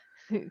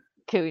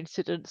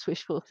 coincidence,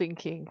 wishful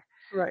thinking.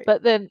 Right.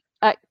 But then,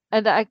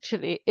 and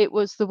actually, it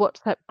was the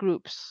WhatsApp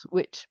groups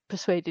which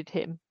persuaded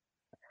him.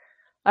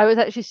 I was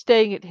actually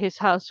staying at his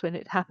house when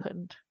it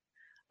happened,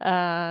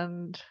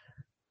 and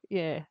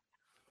yeah,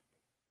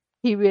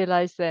 he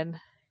realized then,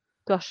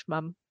 gosh,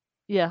 mum,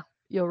 yeah,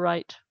 you're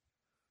right.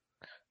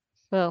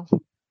 Well,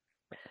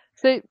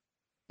 so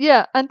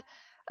yeah, and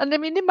I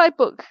mean, in my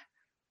book,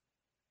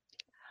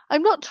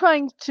 I'm not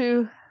trying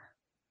to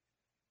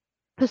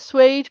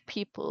persuade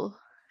people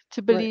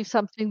to Right. believe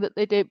something that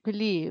they don't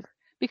believe,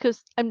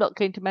 because I'm not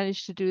going to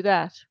manage to do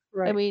that. I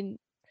Right. mean,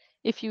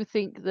 if you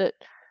think that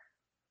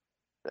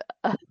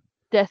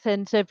death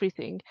ends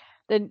everything,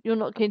 then you're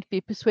not going to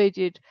be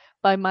persuaded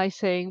by my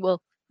saying,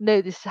 well,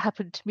 no, this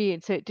happened to me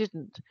and so it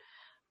didn't.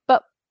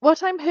 But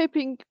what I'm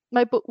hoping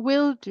my book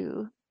will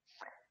do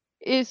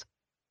is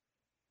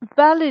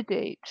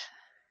validate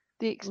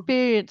the Mhm.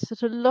 experience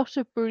that a lot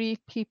of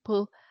bereaved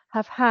people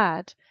have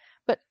had,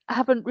 but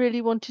haven't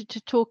really wanted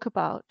to talk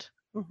about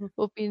Mhm.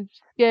 or been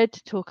scared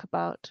to talk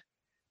about.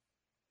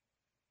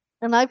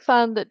 And I've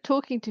found that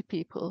talking to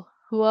people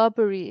who are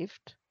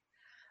bereaved,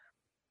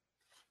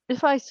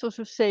 if I sort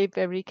of say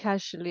very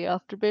casually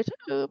after a bit,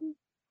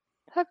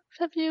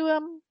 have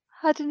you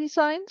had any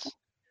signs?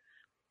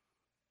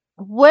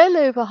 Well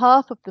over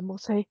half of them will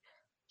say,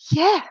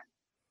 yeah.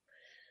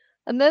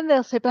 And then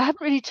they'll say, but I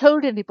haven't really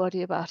told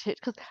anybody about it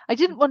because I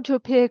didn't want to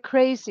appear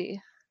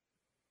crazy.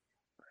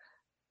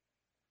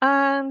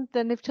 And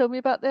then they've told me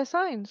about their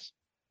signs.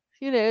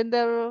 And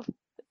there are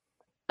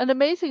an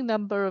amazing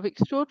number of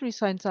extraordinary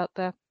signs out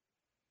there.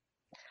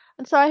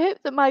 And so I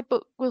hope that my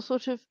book will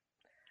sort of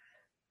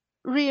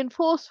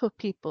reinforce for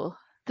people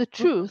the Mhm.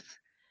 truth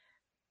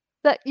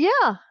that,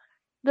 yeah,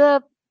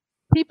 the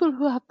people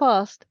who have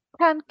passed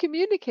can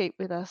communicate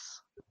with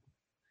us.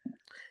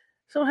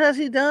 So has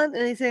he done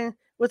anything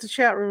with the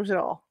chat rooms at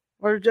all?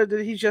 Or did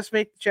he just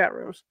make the chat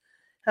rooms?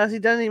 Has he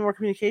done any more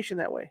communication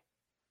that way?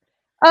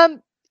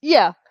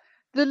 Yeah,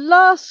 the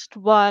last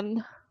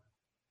one,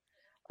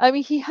 I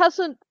mean, he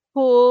hasn't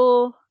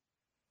for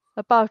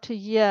about a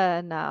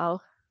year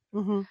now.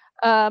 Mhm.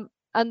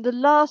 And the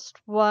last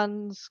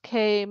ones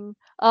came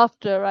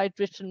after I'd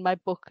written my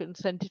book and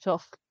sent it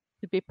off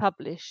to be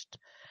published.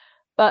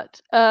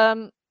 But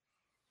and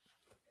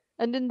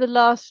in the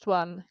last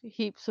one,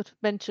 he sort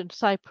of mentioned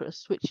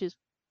Cyprus, which is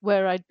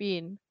where I'd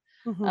been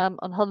Mhm.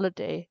 on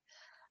holiday.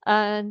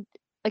 And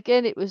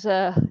again, it was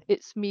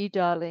 "It's me,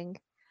 darling."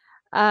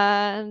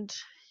 And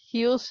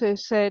he also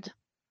said,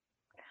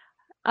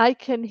 "I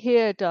can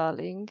hear,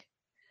 darling,"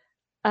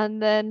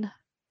 and then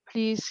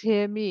 "Please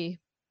hear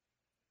me,"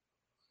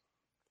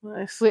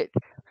 Nice. which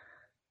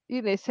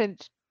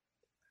sent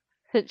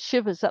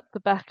shivers up the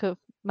back of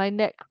my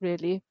neck,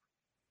 really.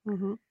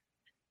 Mhm.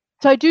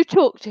 So I do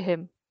talk to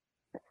him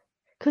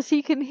because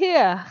he can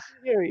hear. I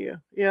hear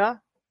you. Yeah.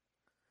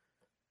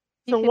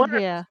 It's He a can wonderful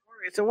hear.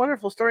 story. It's a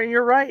wonderful story, and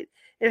you're right.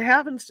 It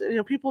happens.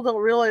 People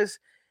don't realize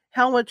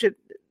how much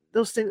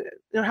those things,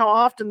 how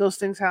often those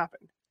things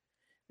happen.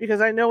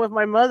 Because I know with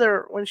my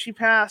mother, when she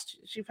passed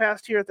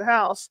here at the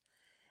house,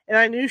 And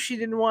I knew she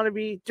didn't want to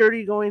be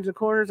dirty going to the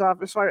coroner's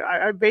office, so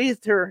I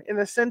bathed her in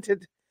a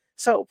scented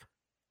soap.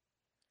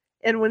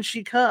 And when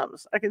she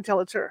comes, I can tell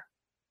it's her.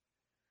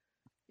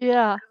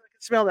 Yeah. I can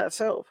smell that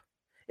soap.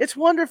 It's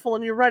wonderful,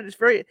 and you're right.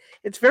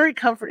 It's very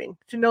comforting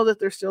to know that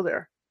they're still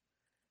there.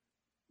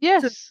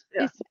 Yes,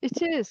 yeah.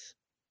 it is.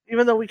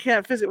 Even though we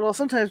can't physically, well,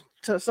 sometimes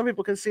some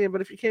people can see them,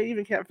 but if you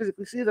can't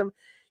physically see them,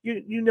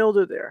 you know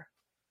they're there.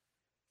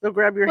 They'll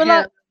grab your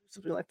hand,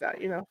 something like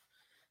that, you know.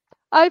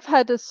 I've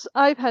had a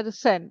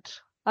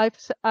scent. I've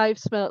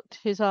smelt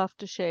his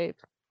aftershave,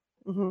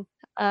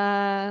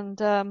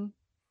 and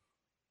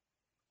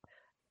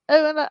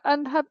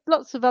and have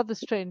lots of other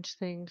strange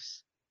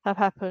things have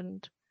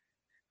happened.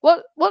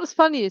 What's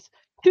funny is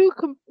two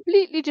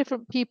completely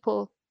different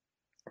people,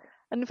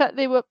 and in fact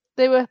they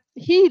were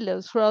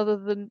healers rather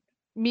than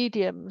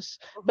mediums,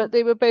 but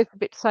they were both a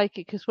bit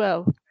psychic as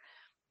well,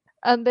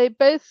 and they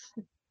both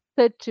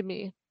said to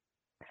me,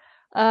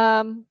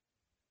 oh,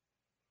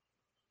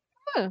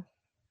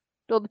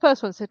 well, the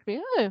first one said to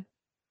me, oh,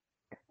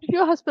 did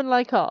your husband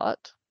like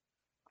art?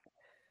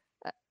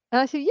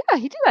 And I said, yeah,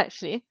 he did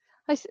actually.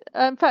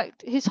 In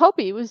fact, his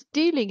hobby was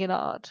dealing in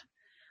art,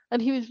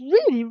 and he was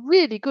really,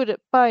 really good at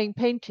buying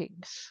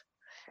paintings.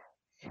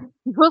 He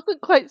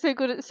wasn't quite so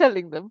good at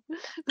selling them.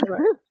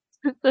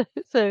 Right.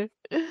 So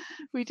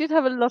we did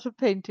have a lot of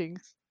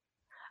paintings.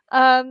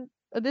 And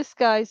this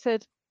guy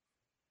said,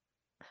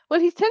 well,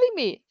 he's telling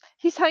me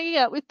he's hanging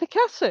out with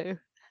Picasso.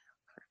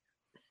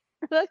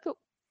 And I thought,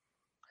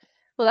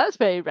 well, that's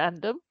very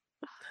random.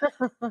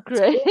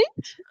 Great.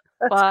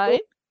 Fine.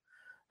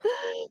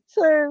 Cool.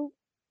 So,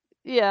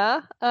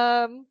 yeah.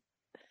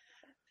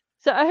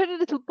 So I had a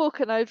little book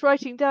and I was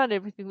writing down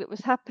everything that was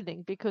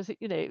happening because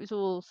it was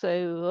all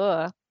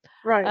so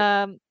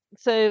right.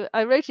 So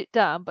I wrote it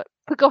down but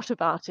forgot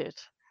about it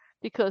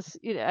because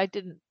I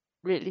didn't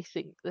really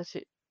think that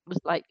it was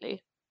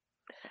likely.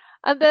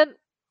 And then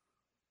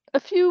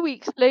a few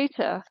weeks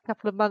later, a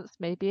couple of months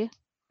maybe,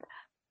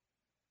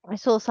 I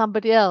saw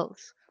somebody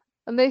else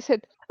and they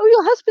said, "Oh,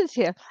 your husband's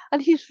here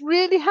and he's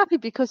really happy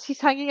because he's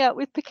hanging out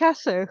with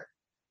Picasso."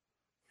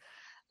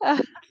 So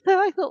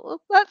I thought,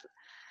 well,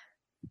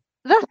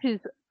 that is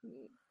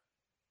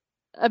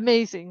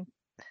amazing.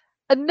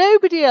 And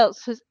nobody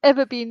else has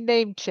ever been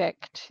name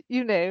checked,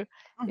 no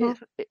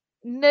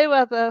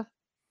other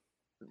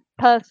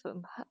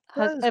person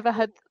has ever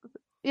had.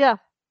 Yeah.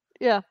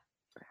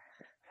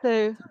 So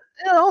it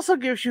also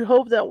gives you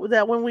hope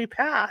that when we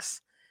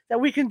pass, that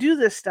we can do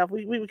this stuff.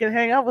 We can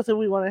hang out with who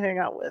we want to hang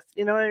out with.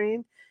 You know what I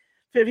mean?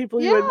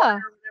 People you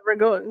admire, never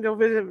go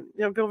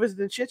visit, go visit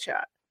and chit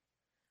chat.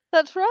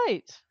 That's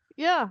right.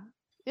 Yeah.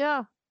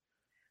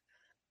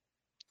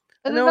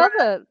 And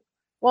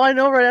I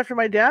know right after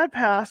my dad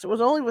passed, it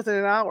was only within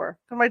an hour.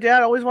 Because my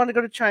dad always wanted to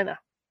go to China.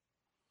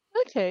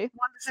 Okay. He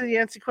wanted to see the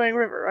Yanzi Kuang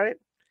River, right?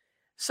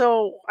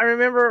 So I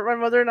remember my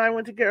mother and I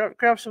went to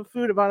grab some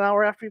food about an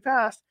hour after he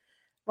passed.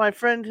 My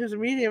friend who's a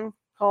medium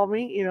called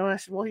me, and I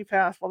said, well, he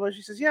passed. Well,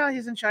 she says, yeah,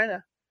 he's in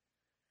China.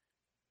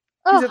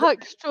 Oh, how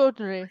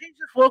extraordinary. He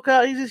just woke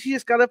up. He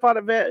just got up out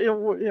of bed,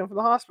 from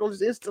the hospital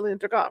just instantly and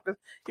took off because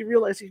he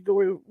realized he could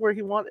go where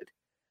he wanted.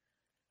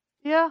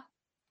 Yeah.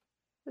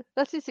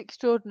 That is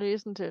extraordinary,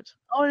 isn't it?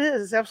 Oh, it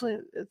is. It's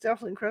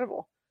absolutely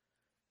incredible.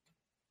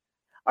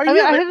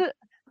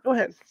 Go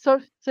ahead. So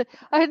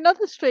I had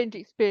another strange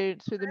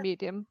experience with a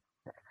medium.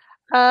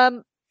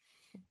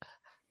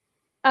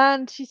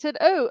 And she said,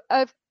 "Oh,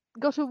 I've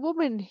got a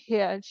woman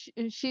here,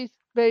 and she's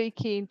very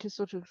keen to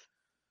sort of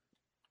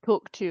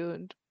talk to you."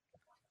 And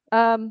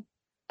oh,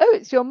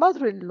 it's your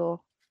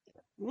mother-in-law.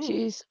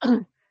 She's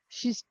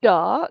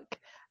dark,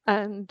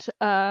 and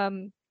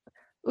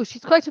well,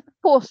 she's quite a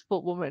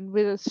forceful woman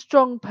with a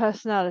strong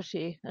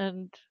personality,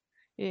 and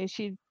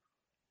she's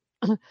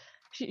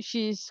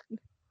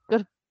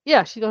got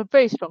a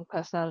very strong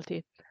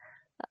personality.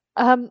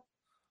 And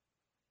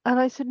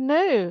I said,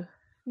 no.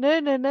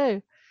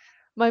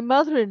 My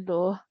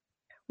mother-in-law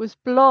was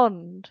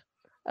blonde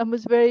and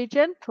was very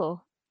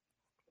gentle.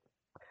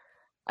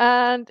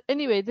 And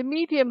anyway, the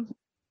medium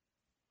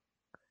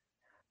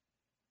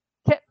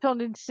kept on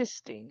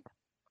insisting.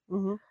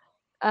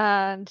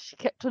 And she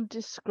kept on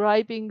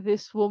describing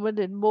this woman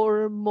in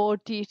more and more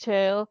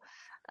detail.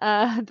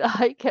 And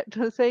I kept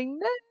on saying,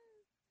 no,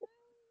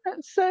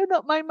 that's so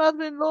not my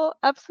mother-in-law.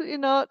 Absolutely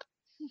not.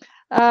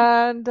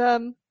 And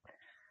the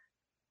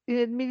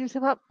medium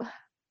said, well,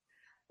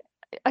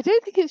 I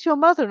don't think it's your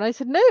mother. And I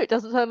said, no, it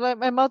doesn't sound like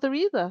my mother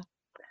either.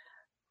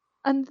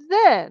 And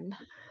then,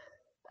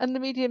 the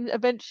medium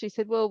eventually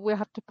said, well, we'll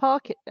have to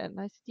park it then.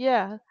 I said,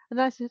 yeah.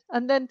 And I said,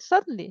 and then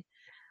suddenly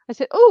I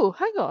said, oh,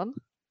 hang on.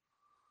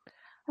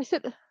 I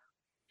said,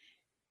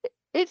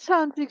 it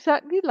sounds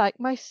exactly like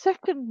my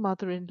second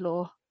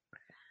mother-in-law.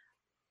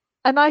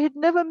 And I had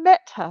never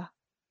met her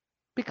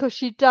because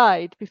she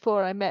died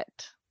before I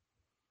met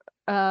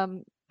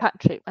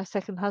Patrick, my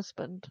second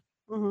husband.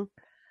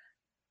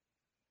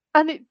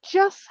 And it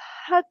just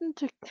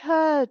hadn't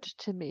occurred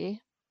to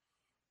me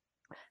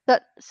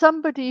that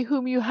somebody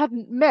whom you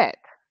hadn't met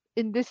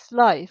in this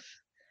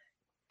life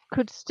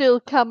could still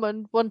come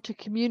and want to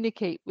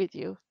communicate with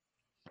you.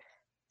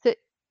 So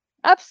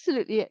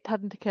absolutely it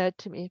hadn't occurred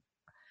to me.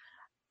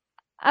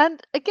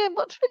 And again,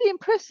 what's really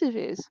impressive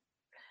is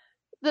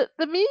that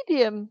the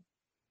medium,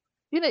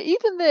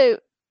 even though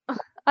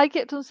I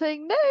kept on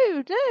saying,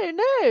 no, no,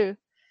 no,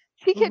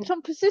 she kept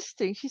on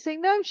persisting. She's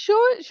saying, no, I'm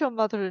sure it's your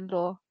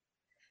mother-in-law.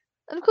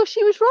 And of course,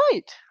 she was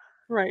right.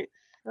 Right.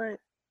 Right.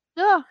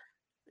 Yeah.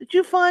 Did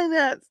you find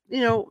that,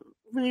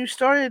 when you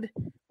started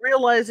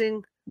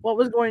realizing what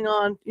was going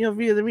on,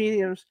 via the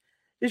mediums,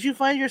 did you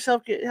find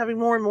yourself having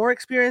more and more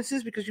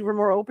experiences because you were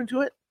more open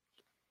to it?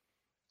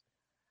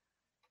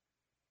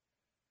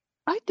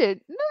 I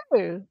don't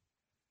know.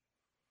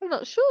 I'm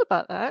not sure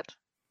about that.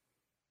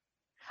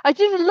 I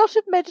did a lot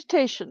of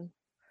meditation,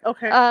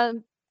 Okay.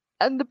 and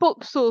the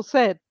books all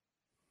said,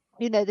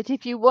 that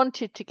if you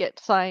wanted to get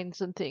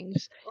signs and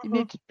things, you Mhm.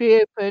 needed to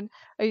be open,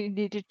 and you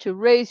needed to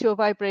raise your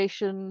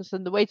vibrations,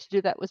 and the way to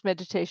do that was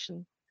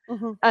meditation.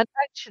 Mhm. And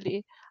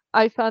actually,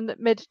 I found that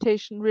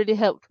meditation really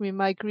helped me in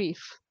my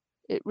grief.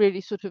 It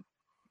really sort of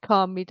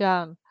calmed me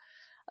down.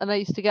 And I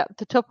used to get at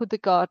the top of the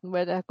garden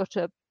where they've got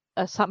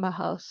a summer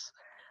house,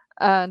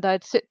 and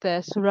I'd sit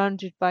there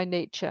surrounded by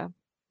nature,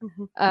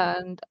 Mhm.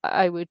 and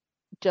I would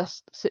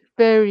just sit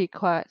very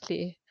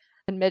quietly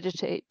and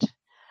meditate.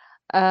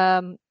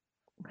 Um,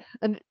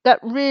 and that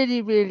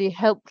really, really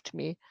helped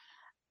me.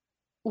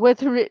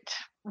 Whether it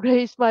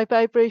raised my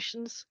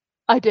vibrations,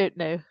 I don't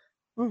know.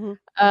 Mhm.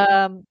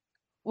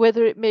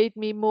 Whether it made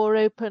me more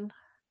open,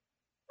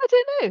 I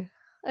don't know.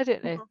 I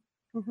don't know.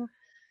 Mhm. Mhm.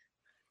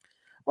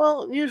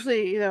 Well,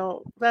 usually,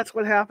 that's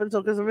what happens.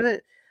 Because the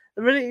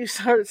minute you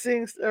start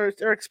seeing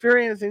or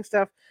experiencing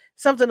stuff,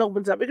 something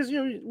opens up. Because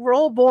we're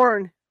all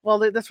born. Well,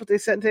 that's what they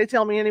said. They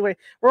tell me anyway.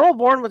 We're all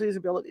born with these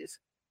abilities,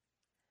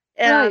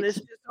 and Right. it's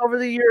just over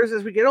the years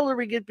as we get older,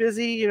 we get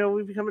busy.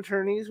 We become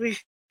attorneys. We,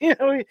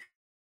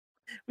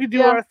 we do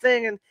Yeah. our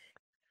thing,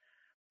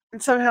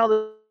 and somehow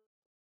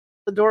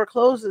the door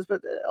closes.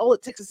 But all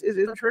it takes is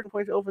a turning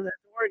point to open that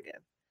door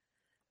again.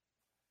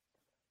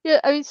 Yeah.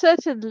 I mean,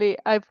 certainly,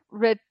 I've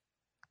read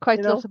quite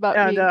a lot about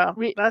And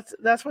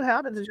that's what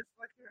happens. It's just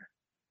like here.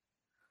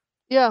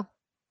 yeah.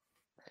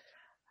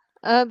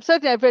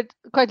 Certainly, I've read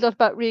quite a lot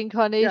about Yeah.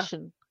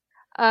 reincarnation,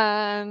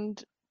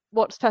 and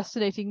what's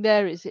fascinating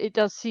there is it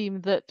does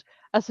seem that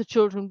as the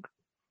children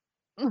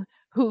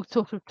who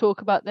sort of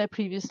talk about their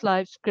previous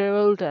lives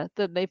grow older,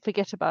 then they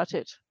forget about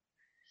it.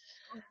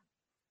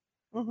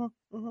 Mhm.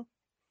 Mhm.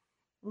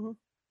 Mhm.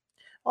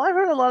 Well, I've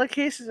heard a lot of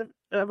cases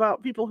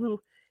about people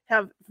who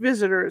have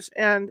visitors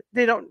and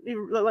they don't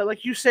even,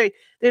 like you say,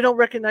 they don't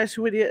recognize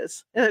who it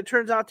is, and it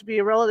turns out to be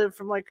a relative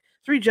from like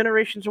 3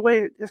 generations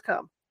away has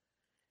come,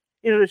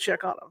 to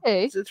check on them.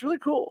 Hey, It's really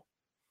cool.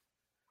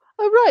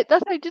 oh right,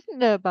 that I didn't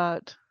know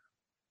about.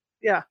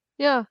 Yeah.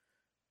 Yeah,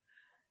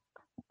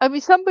 I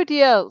mean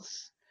somebody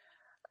else,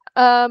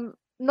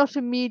 not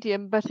a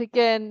medium, but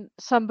again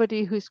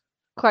somebody who's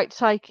quite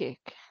psychic,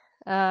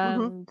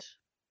 Mhm. and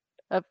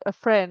a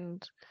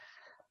friend.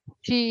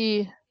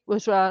 She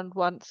was around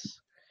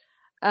once,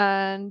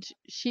 and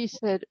she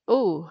said,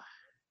 "Oh,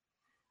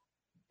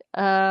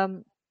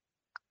 um,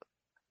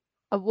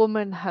 a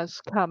woman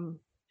has come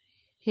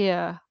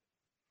here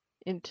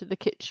into the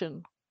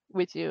kitchen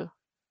with you,"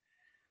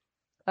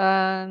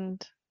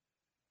 and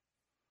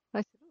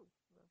I said, "Oh,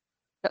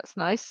 that's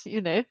nice."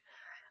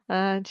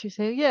 And she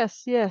said,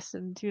 "Yes, yes,"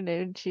 and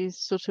she's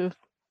sort of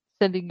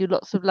sending you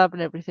lots of love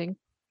and everything.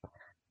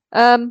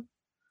 Um,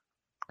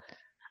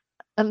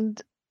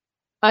 and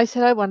I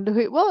said, "I wonder who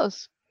it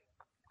was."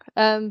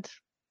 And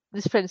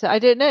this friend said, "I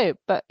don't know,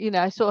 but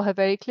I saw her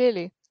very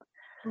clearly."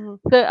 Mhm.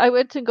 So I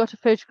went and got a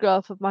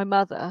photograph of my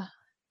mother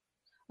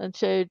and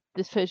showed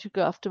this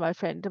photograph to my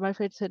friend, and my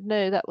friend said,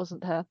 "No, that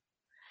wasn't her."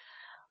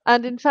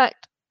 And in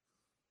fact,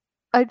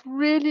 I'd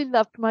really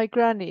loved my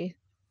granny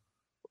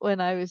when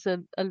I was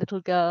a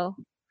little girl,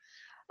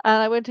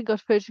 and I went and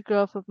got a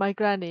photograph of my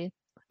granny,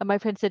 and my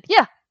friend said,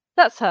 "Yeah,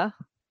 that's her."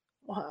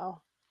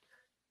 Wow.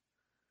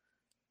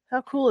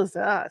 How cool is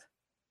that?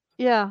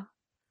 Yeah,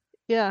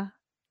 yeah.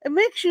 It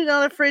makes you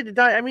not afraid to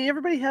die. I mean,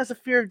 everybody has a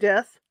fear of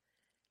death,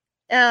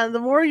 and the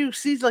more you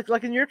see,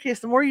 like in your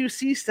case, the more you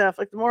see stuff,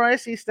 like the more I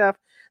see stuff,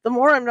 the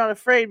more I'm not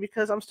afraid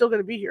because I'm still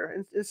going to be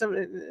here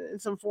in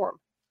some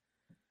form.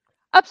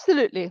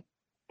 Absolutely.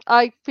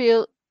 I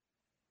feel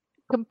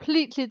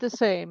completely the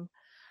same.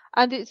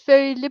 And it's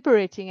very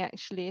liberating,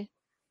 actually,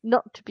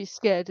 not to be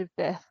scared of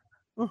death.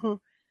 Mhm.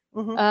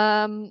 Mhm.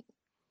 Um,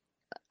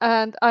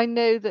 and I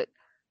know that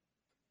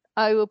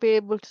I will be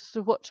able to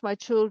sort of watch my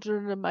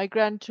children and my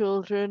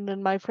grandchildren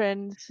and my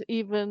friends,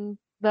 even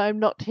though I'm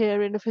not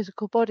here in a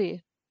physical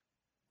body.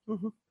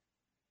 Mhm.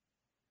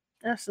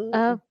 Absolutely.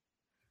 Um,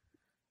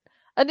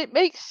 and it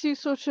makes you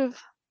sort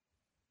of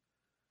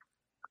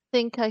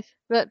think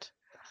that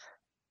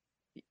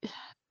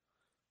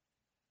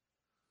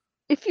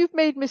if you've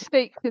made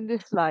mistakes in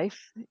this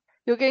life,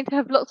 you're going to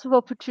have lots of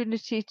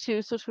opportunity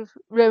to sort of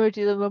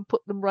remedy them and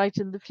put them right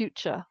in the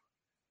future.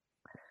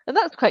 And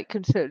that's quite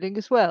consoling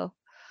as well.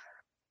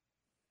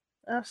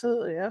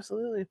 Absolutely,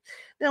 absolutely.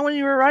 Now, when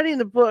you were writing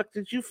the book,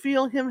 did you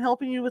feel him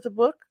helping you with the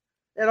book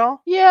at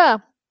all? Yeah,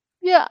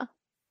 yeah.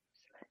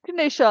 You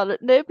know,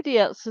 Charlotte, nobody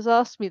else has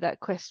asked me that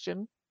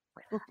question.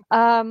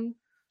 Um,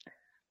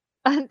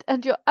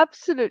 and you're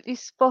absolutely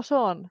spot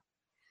on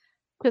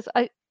because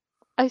I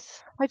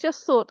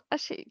just thought,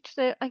 actually,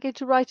 you know, I'm going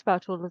to write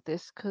about all of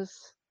this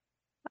because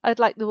I'd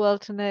like the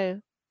world to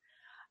know.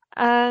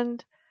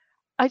 And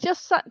I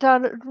just sat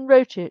down and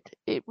wrote it.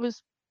 It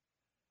was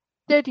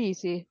dead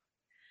easy.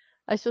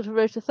 I sort of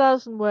wrote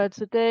 1,000 words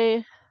a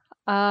day.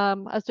 I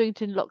was doing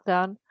it in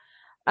lockdown,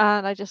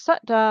 and I just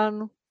sat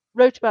down,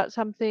 wrote about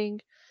something.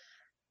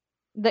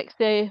 Next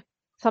day,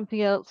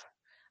 something else,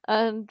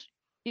 and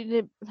you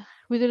know,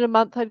 within a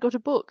month, I'd got a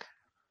book.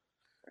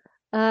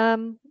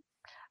 Um,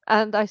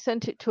 and I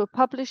sent it to a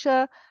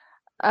publisher,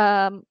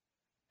 um,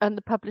 and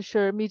the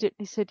publisher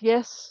immediately said,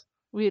 yes,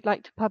 we'd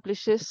like to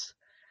publish this.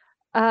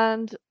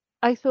 And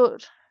I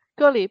thought,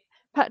 golly,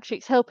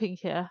 Patrick's helping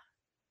here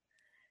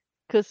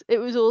because it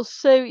was all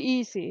so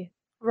easy.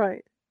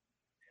 Right,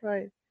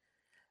 right.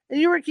 And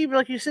you were keeping,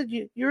 like you said,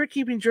 you were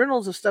keeping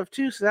journals of stuff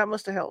too, so that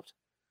must have helped.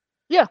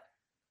 Yeah,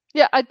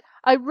 yeah.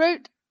 I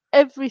wrote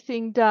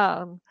everything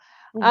down,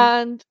 Hmm.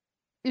 and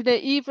you know,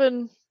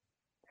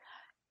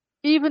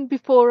 even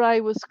before I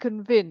was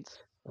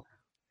convinced,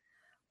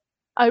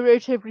 I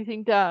wrote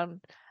everything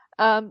down.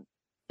 Um,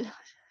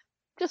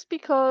 just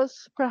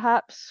because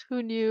perhaps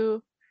who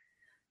knew,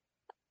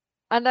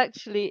 and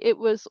actually it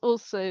was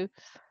also,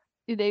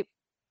 you know,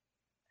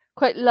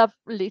 quite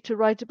lovely to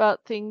write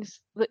about things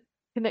that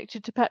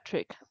connected to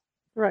Patrick.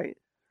 Right,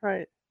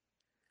 right.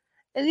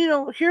 And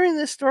hearing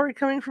this story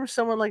coming from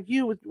someone like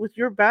you with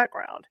your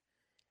background,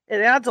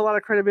 it adds a lot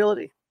of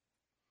credibility.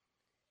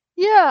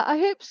 Yeah, I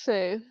hope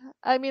so.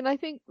 I mean, I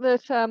think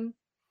that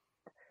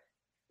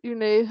you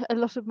know, a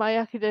lot of my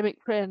academic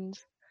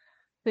friends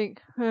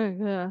think, oh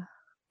yeah,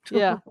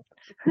 yeah.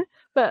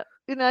 But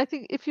you know, I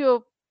think if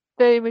you're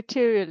very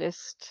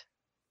materialist,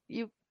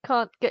 you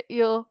can't get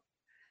your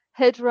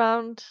head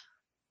round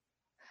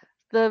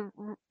the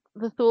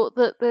the thought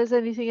that there's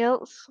anything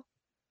else.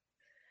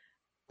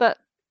 But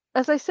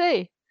as I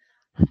say,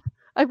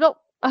 I'm not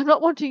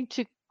wanting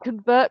to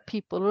convert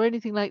people or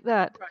anything like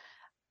that. Right.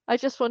 I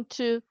just want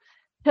to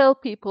tell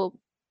people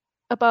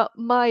about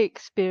my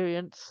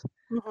experience,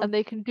 Hmm. and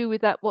they can do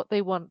with that what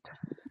they want.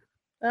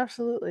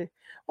 Absolutely.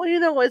 Well,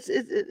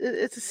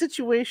 it's a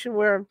situation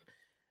where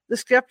the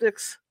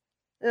skeptics,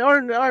 or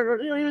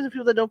even the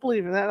people that don't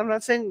believe in that. I'm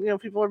not saying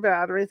people are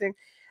bad or anything,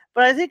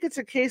 but I think it's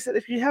a case that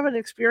if you haven't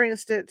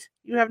experienced it,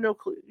 you have no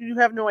clue. You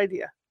have no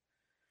idea.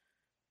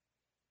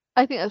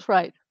 I think that's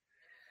right.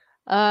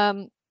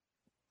 Um,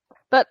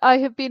 but I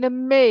have been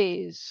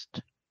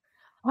amazed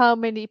how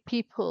many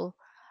people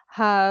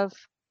have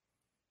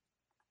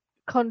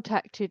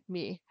contacted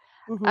me,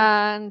 Hmm.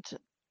 and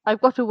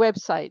I've got a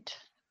website,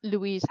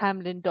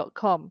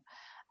 louisehamlin.com,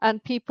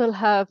 and people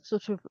have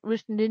sort of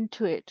written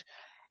into it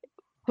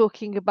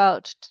talking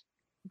about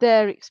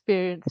their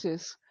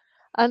experiences.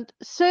 And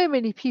so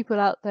many people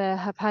out there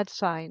have had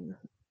signs.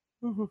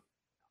 Hmm.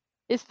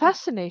 It's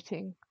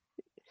fascinating.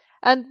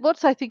 And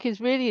what I think is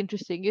really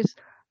interesting is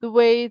the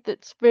way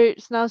that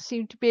spirits now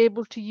seem to be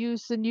able to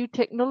use the new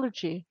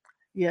technology.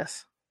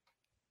 Yes.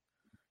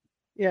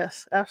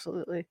 Yes,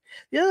 absolutely.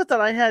 The other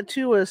thought I had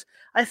too was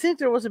I think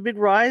there was a big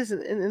rise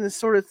in this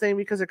sort of thing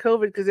because of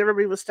COVID, because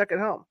everybody was stuck at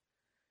home.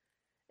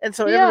 And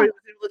so Yeah, everybody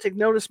was able to take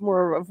notice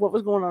more of what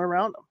was going on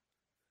around them.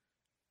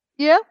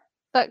 yeah,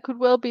 that could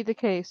well be the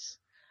case.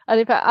 And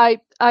in fact,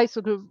 I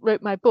sort of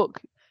wrote my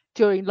book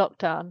during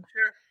lockdown,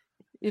 Sure.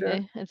 you Sure.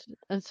 know,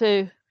 and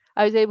so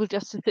I was able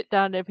just to sit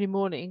down every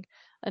morning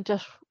and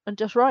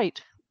just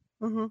write.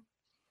 Hmm.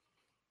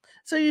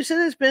 So you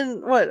said it's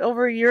been what,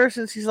 over a year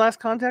since he's last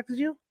contacted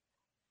you?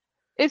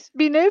 It's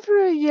been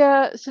over a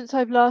year since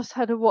I've last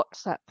had a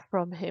WhatsApp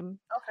from him.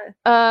 Okay.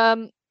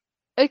 Um,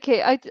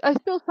 okay, I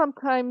still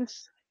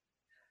sometimes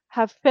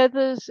have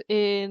feathers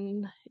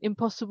in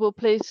impossible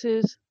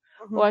places,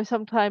 Hmm. or I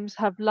sometimes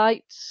have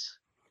lights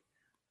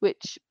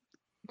which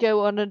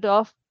go on and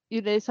off.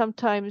 You know,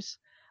 sometimes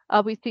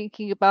I'll be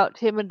thinking about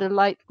him and the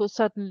light will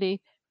suddenly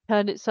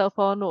turn itself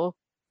on or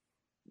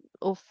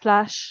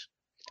flash.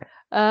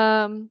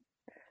 Um,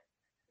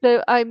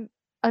 so I'm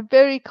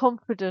very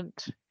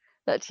confident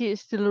that he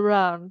is still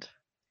around.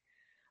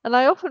 And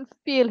I often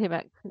feel him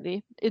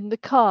actually in the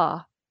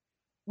car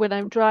when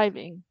I'm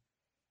driving.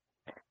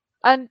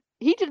 And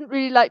he didn't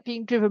really like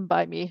being driven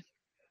by me.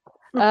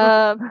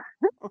 Um,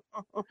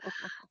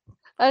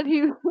 and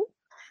he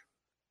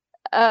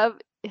um,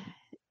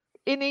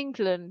 in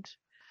England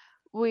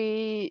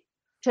we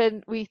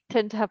tend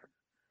to have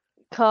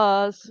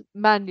cars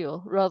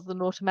manual rather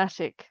than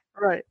automatic.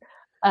 Right.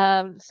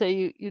 So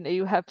you know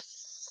you have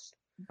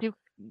do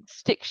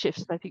stick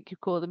shifts, I think you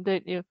call them,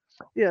 don't you?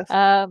 Yes.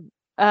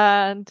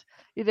 And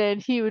you know,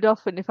 and he would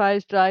often, if I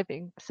was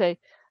driving, say,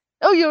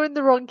 "Oh, you're in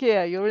the wrong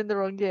gear. You're in the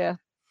wrong gear."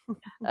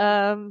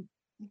 Um,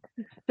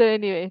 so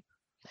anyway,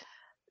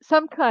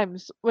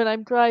 sometimes when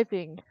I'm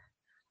driving,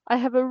 I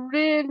have a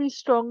really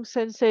strong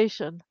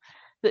sensation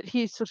that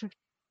he's sort of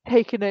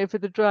taken over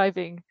the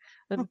driving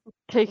and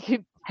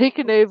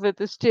taken over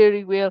the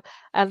steering wheel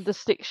and the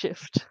stick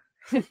shift.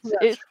 That's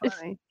It's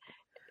funny.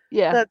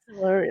 yeah, That's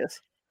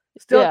hilarious.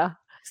 Still, yeah,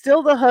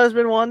 still the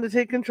husband wanting to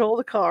take control of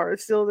the car.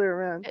 It's still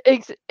there, man.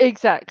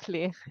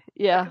 exactly. I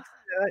Yeah. can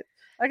see that.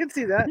 I can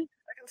see that.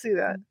 I can see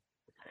that.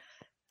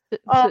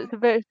 So it's a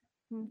very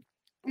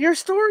Your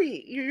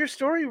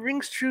story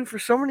rings true for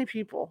so many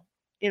people.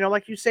 You know,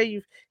 like you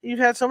say, you've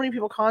had so many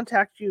people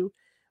contact you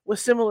with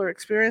similar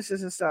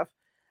experiences and stuff.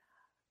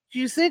 Do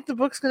you think the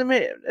book's going to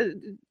make?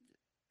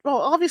 Well,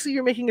 obviously,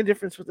 you're making a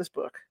difference with this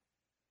book,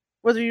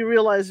 whether you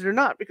realize it or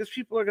not, because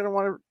people are going to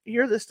want to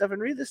hear this stuff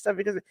and read this stuff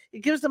because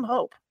it gives them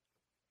hope.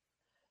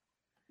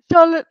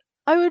 Charlotte,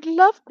 I would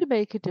love to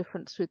make a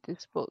difference with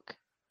this book.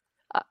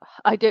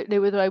 I don't know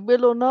whether I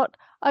will or not.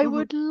 I Mhm.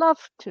 would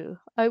love to.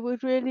 I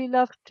would really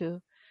love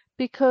to,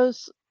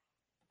 because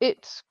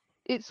it's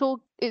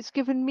it's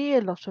given me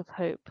a lot of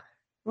hope.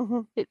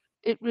 Mhm.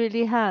 It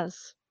really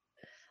has.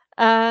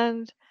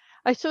 And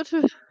I sort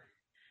of,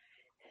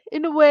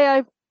 in a way,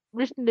 I've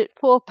written it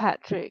for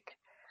Patrick,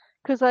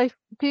 because I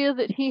feel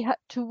that he had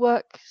to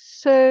work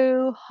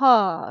so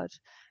hard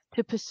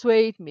to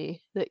persuade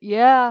me that,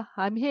 yeah,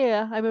 I'm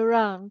here, I'm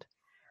around.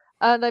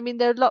 And I mean,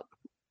 there are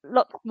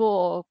lots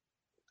more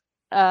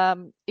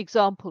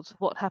examples of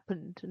what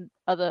happened and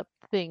other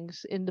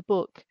things in the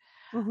book.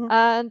 Mhm.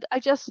 And I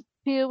just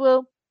feel,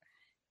 well,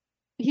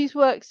 he's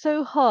worked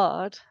so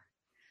hard,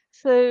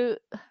 so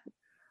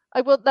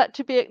I want that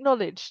to be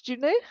acknowledged, you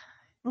know?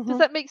 Does Mhm.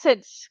 that make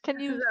sense? Yes, it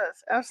does. Do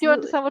you Absolutely.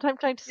 understand what I'm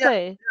trying to Yeah.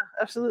 say? Yeah.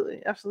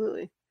 Absolutely.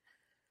 Absolutely.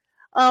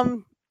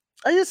 Um,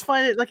 I just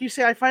find it, like you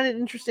say, I find it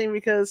interesting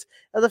because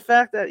of the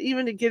fact that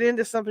even to get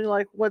into something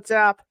like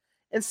WhatsApp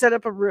and set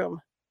up a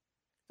room,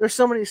 there's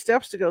so many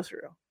steps to go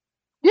through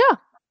Yeah,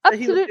 that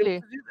he was able absolutely.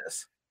 to do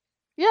this.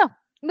 Yeah,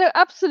 no,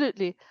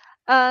 absolutely.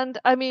 And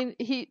I mean,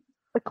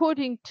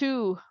 according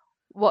to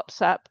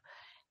WhatsApp,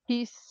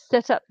 he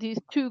set up these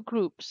two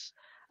groups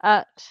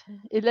at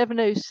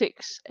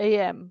 11:06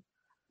 a.m.,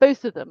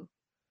 both of them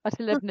at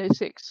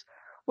 11:06.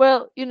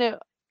 Well,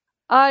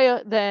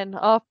 I then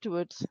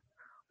afterwards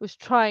was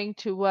trying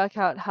to work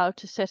out how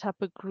to set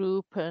up a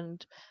group,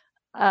 and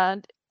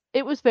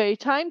it was very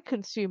time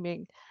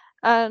consuming.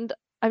 And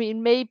I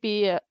mean,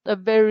 maybe a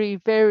very,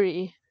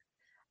 very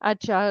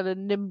agile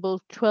and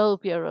nimble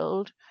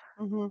 12-year-old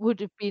Mhm. would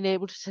have been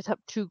able to set up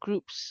two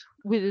groups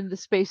within the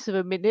space of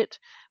a minute,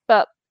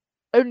 but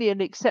only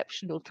an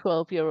exceptional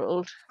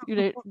 12-year-old,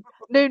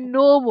 no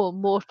normal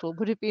mortal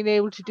would have been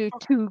able to do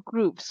two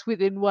groups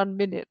within 1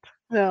 minute.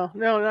 No,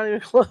 no, not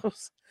even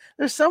close.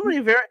 There's so many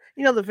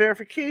the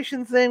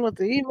verification thing with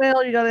the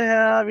email you gotta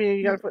have,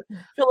 you gotta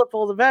fill up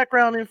all the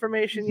background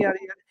information, yada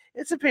yada.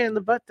 It's a pain in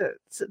the butt to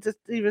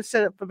even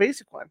set up a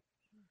basic one.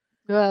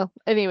 Well,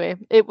 anyway,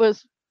 it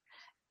was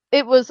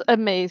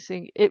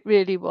amazing. It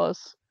really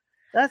was.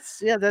 That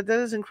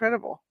is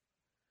incredible.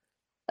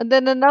 And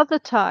then another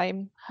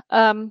time,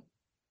 and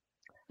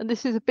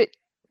this is a bit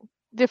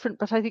different,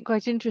 but I think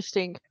quite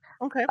interesting.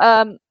 Okay.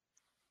 Um,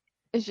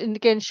 and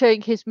again,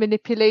 showing his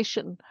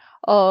manipulation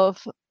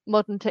of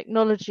modern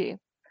technology.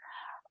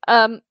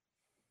 Um,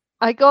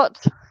 I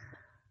got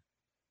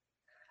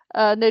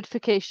a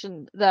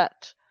notification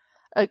that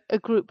a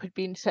group had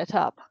been set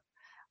up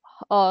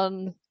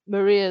on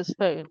Maria's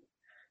phone.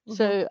 Mhm.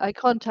 So I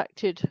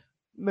contacted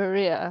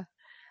Maria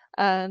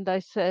and I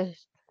said,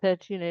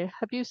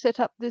 have you set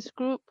up this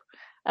group?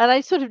 And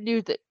I sort of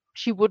knew that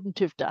she wouldn't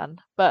have done,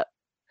 but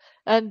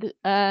and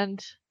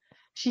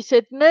she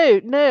said, no,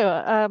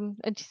 no.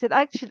 And she said,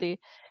 actually,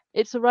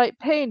 it's a right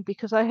pain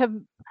because I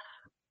haven't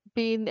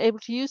been able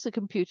to use the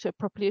computer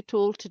properly at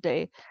all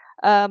today.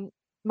 Um,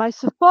 my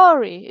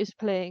Safari is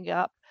playing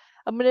up,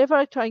 and whenever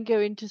I try and go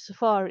into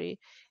Safari,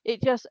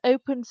 it just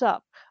opens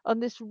up on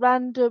this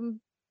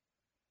random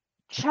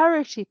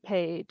charity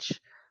page,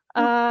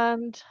 Mm.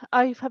 and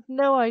I have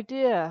no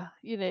idea,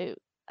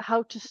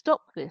 how to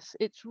stop this.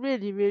 It's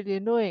really, really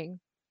annoying.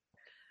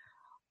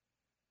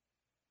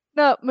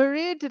 Now,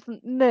 Maria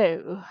didn't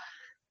know,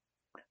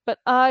 but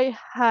I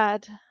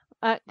had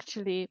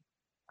actually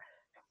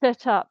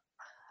set up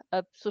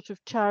a sort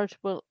of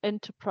charitable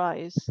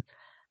enterprise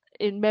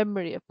in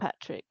memory of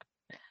Patrick.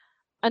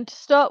 And to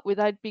start with,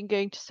 I'd been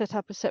going to set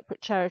up a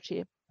separate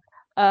charity,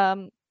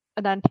 an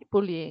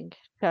anti-bullying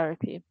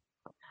charity.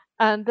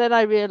 And then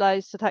I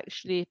realized that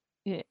actually,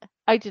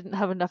 I didn't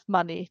have enough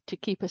money to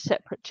keep a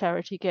separate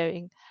charity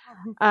going.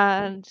 Mhm.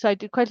 And so I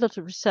did quite a lot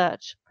of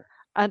research,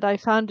 and I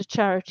found a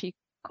charity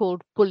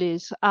called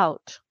Bullies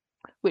Out,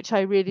 which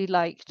I really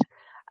liked.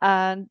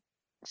 And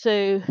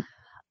so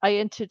I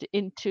entered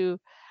into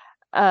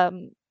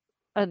um,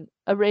 an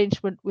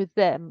arrangement with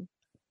them,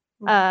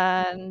 Mhm.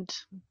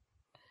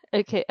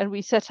 and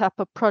we set up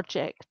a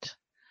project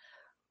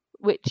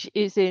which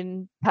is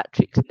in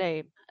Patrick's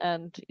name,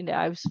 and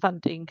I was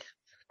funding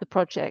the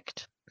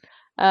project.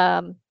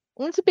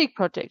 It's a big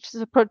project. It's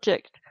a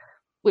project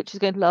which is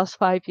going to last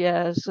 5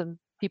 years, and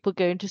people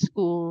go into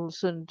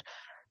schools and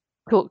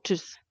talk to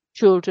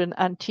children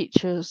and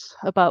teachers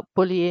about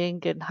bullying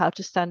and how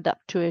to stand up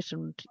to it,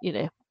 and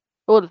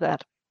all of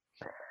that.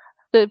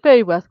 So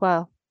very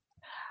worthwhile.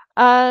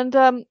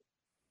 And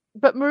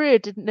but Maria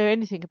didn't know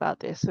anything about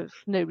this. There's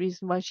no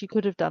reason why she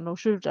could have done or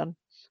should have done.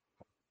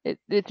 It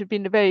had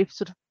been a very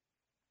sort of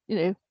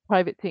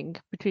private thing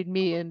between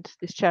me and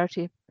this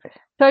charity.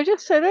 So I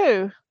just said,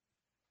 oh,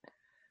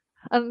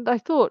 and I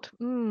thought,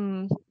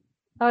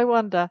 I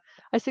wonder.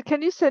 I said,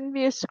 can you send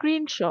me a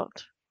screenshot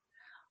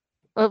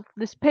of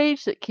this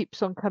page that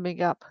keeps on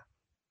coming up?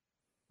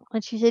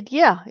 And she said,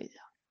 yeah.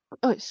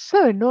 Oh, it's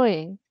so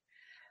annoying.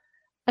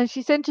 And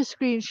she sent a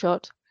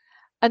screenshot,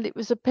 and it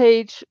was a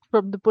page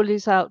from the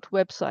Bullies Out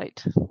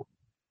website,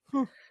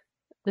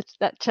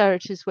 that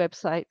charity's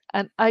website.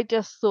 And I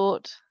just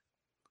thought,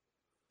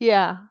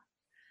 yeah,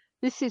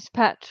 this is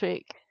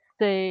Patrick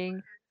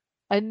saying,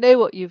 I know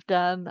what you've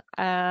done,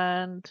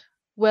 and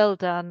well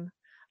done,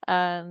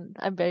 and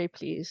I'm very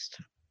pleased.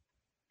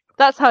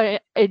 That's how I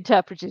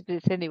interpreted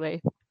it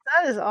anyway.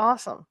 That is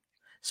awesome.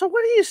 So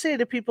what do you say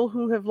to people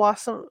who have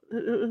lost a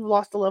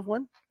loved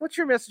one? What's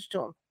your message to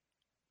them?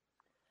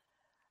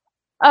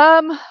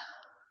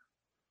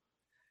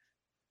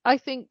 I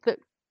think that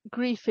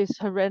grief is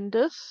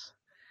horrendous.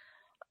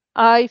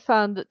 I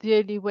found that the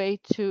only way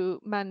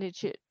to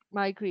manage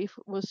my grief,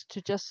 was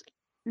to just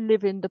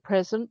live in the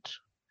present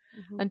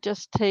and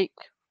just take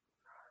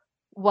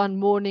one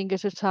morning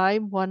at a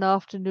time, one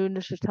afternoon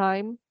at a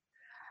time.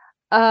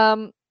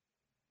 And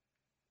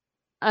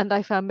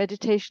I found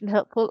meditation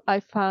helpful. I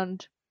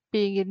found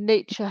being in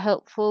nature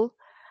helpful.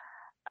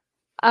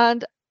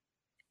 And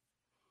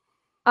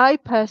I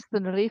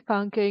personally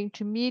found going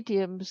to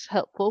mediums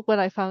helpful when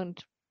I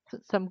found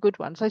some good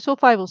ones. I saw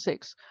 5 or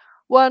 6.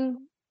 1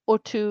 or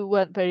 2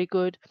 weren't very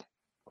good.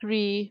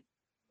 3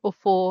 or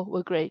 4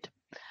 were great.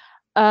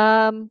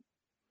 And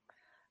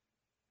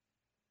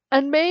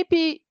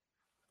maybe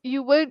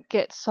you won't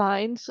get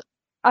signs.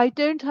 I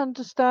don't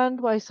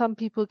understand why some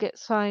people get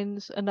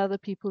signs and other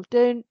people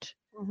don't.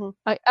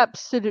 I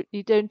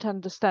absolutely don't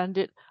understand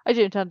it. I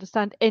don't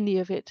understand any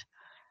of it.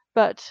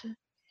 But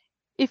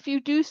if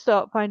you do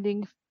start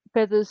finding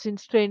feathers in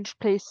strange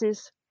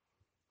places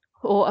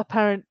or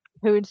apparent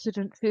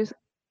coincidences,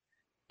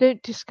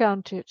 don't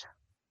discount it.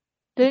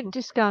 Don't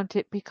discount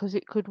it, because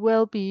it could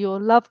well be your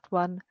loved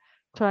one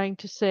trying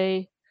to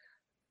say,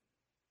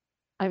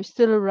 I'm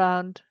still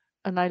around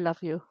and I love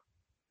you.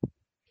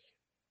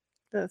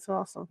 That's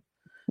awesome.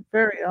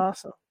 Very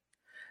awesome.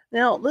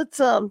 Now let's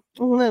I'm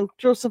gonna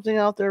throw something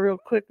out there real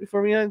quick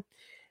before we end.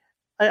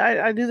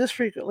 I do this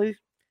frequently.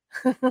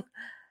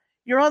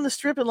 You're on the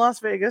strip in Las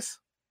Vegas.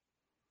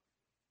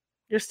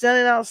 You're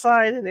standing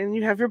outside, and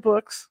you have your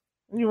books,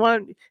 and you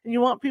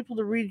want people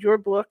to read your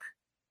book.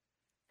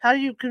 How do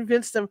you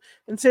convince them?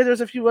 And say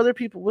there's a few other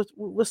people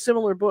with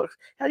similar books.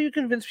 How do you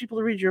convince people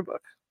to read your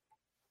book?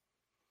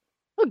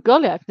 Oh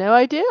golly, I have no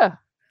idea.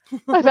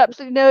 I have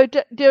absolutely no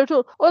idea at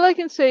all. All I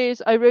can say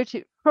is I wrote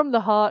it from the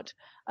heart,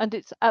 and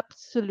it's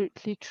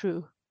absolutely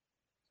true.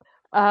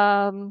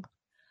 And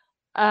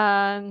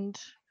I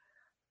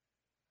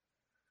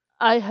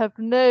have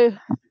no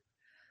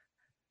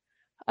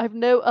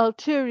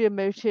ulterior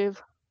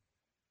motive.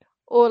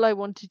 All I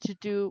wanted to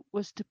do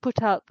was to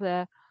put out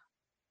there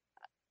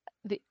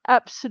the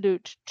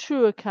absolute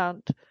true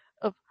account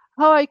of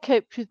how I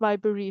coped with my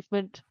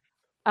bereavement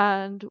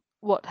and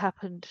what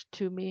happened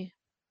to me.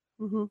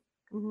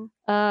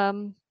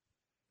 And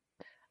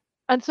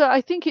so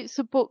I think it's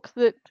a book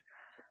that,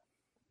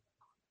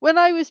 when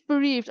I was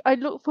bereaved, I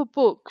looked for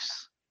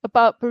books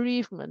about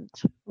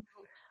bereavement.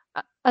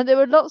 And there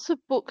were lots of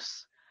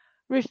books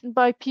written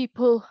by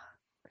people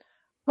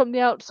from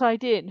the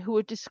outside in who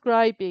were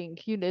describing,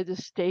 the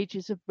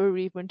stages of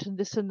bereavement and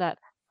this and that.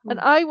 And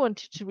I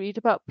wanted to read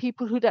about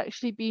people who'd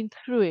actually been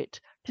through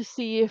it, to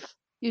see if,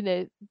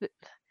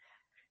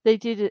 they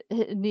did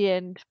in the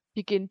end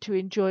begin to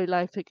enjoy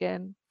life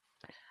again.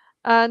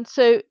 And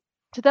so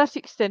to that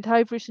extent,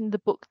 I've written the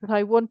book that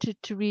I wanted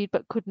to read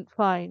but couldn't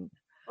find,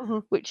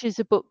 which is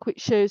a book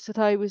which shows that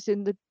I was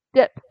in the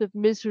depth of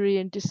misery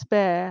and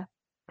despair.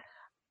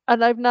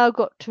 And I've now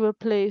got to a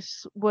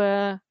place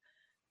where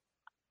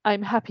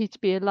I'm happy to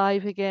be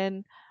alive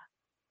again.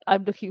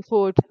 I'm looking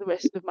forward to the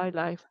rest of my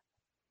life.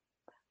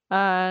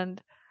 And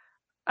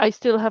I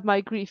still have my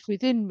grief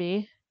within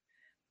me,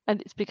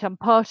 and it's become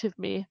part of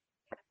me,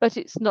 but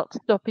it's not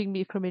stopping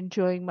me from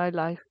enjoying my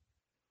life.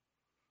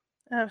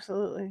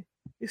 Absolutely.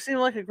 You seem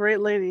like a great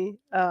lady.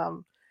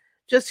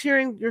 Just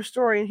hearing your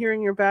story and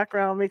hearing your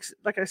background makes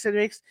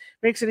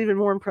it even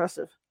more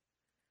impressive.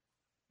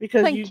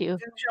 Because Thank you.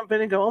 didn't jump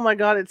in and go, oh my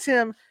God, it's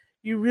him.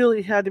 You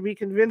really had to be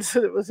convinced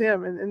that it was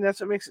him, and that's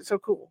what makes it so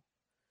cool.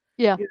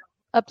 Yeah,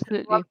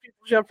 absolutely. A lot of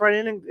people jump right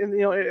in, and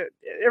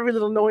every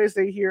little noise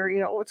they hear,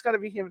 it's got to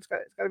be him. It's got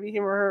to be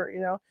him or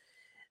her.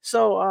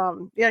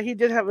 So yeah, he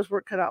did have his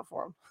work cut out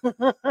for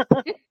him.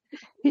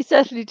 He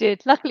certainly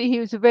did. Luckily, he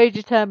was a very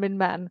determined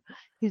man.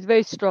 He's a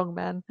very strong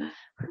man.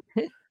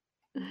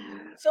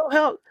 So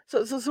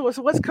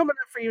what's coming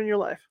up for you in your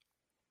life?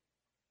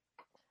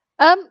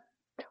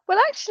 Well,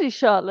 actually,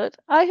 Charlotte,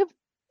 I have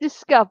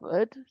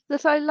discovered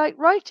that I like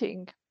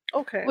writing,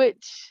 Okay.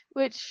 which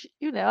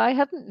I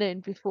hadn't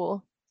known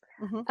before.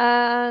 Hmm.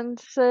 And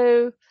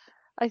so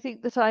I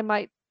think that I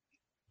might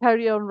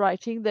carry on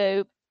writing,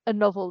 though a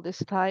novel this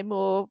time,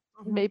 or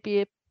Hmm.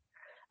 maybe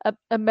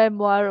a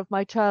memoir of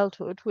my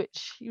childhood,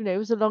 which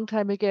was a long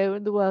time ago,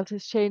 and the world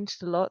has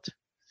changed a lot.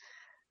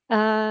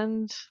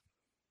 And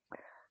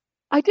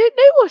I don't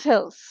know what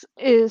else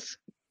is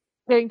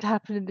going to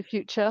happen in the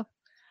future.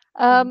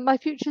 Hmm. My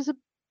future's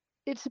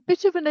it's a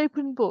bit of an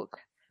open book,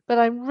 but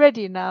I'm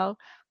ready now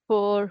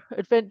for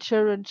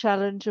adventure and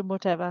challenge and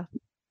whatever. I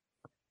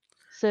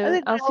So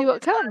think we I'll all see what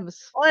need time.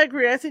 comes. Well, I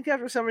agree. I think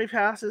after somebody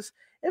passes,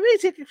 it may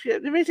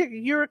take a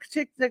year, it could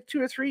take like 2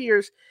 or 3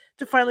 years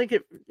to finally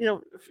get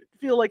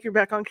feel like you're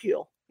back on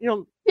keel.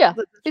 Yeah, That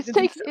you it's can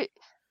do taken stuff.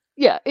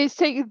 it's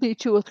taken me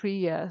 2 or 3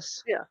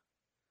 years, Yeah,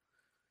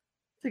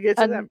 to get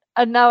to that.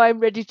 and now I'm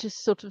ready to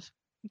sort of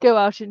go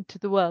out into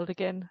the world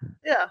again.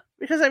 Yeah,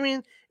 because I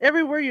mean,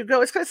 everywhere you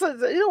go, it's kind of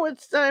like,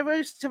 it's I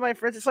always to my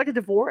friends, it's like a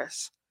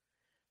divorce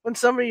when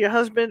somebody, your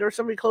husband or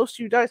somebody close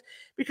to you dies,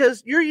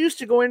 because you're used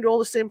to going to all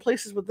the same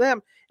places with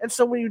them, and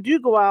so when you do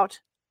go out,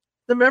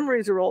 the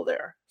memories are all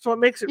there. So it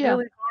makes it Yeah,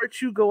 really hard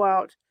to go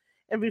out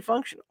and be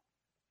functional.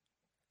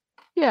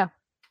 yeah,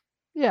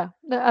 yeah.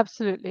 No,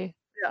 absolutely.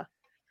 Yeah,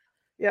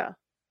 yeah.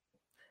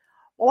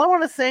 Well, I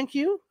want to thank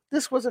you.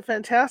 This was a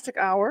fantastic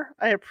hour.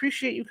 I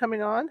appreciate you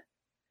coming on,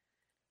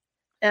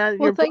 and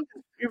Well,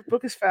 your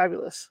book is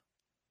fabulous.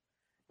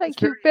 It's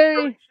thank very you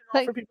very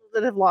inspirational for people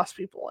that have lost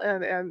people,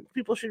 and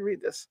people should read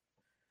this.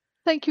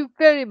 thank you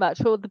very much.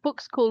 Well, the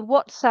book's called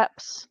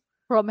WhatsApps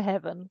from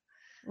Heaven,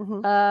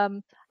 Hmm.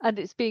 and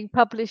it's being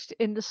published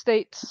in the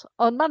States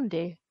on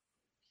Monday.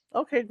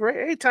 Okay,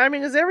 great. Hey,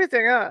 timing is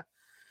everything, huh?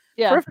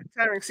 Yeah. Perfect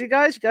timing. See,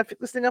 guys, you got to pick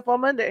this thing up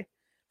on Monday.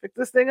 Pick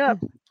this thing up.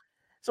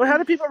 So, how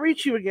do people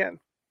reach you again?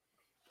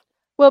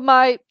 Well,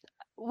 my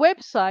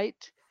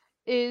website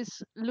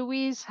is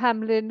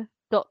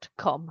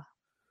louisehamlin.com,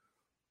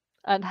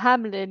 and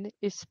Hamlin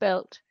is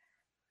spelt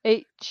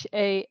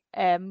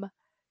HAMLIN.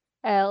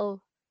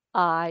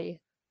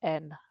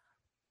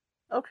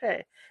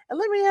 Okay, and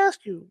let me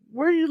ask you,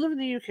 where do you live in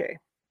the UK?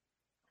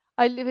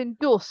 I live in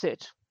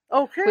Dorset,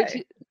 which Okay,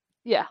 is,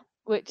 yeah,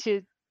 which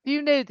is, do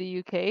you know the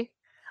UK?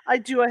 I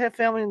do. I have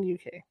family in the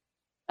UK,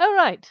 Oh,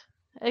 right.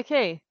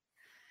 Okay.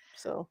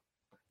 so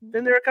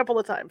been there a couple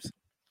of times.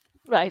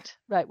 Right,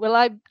 right. Well,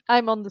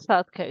 I'm on the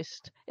south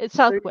coast. It's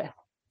There you go. southwest.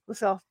 The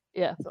south.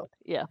 Yeah, So,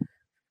 yeah.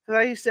 'cause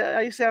I used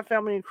to have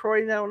family in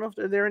Croydon. I don't know if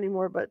they're there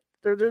anymore, but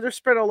they're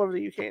spread all over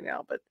the UK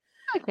now. But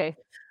Okay.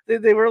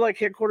 they were like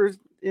headquarters,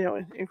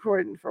 in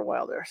Croydon for a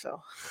while there.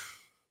 So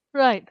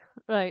Right,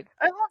 right.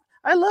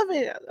 I love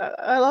it.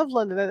 I love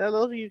London. I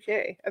love the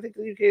UK. I think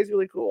the UK is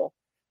really cool.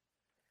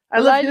 I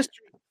Well, love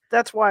history.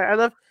 That's why I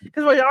love,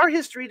 because our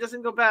history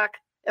doesn't go back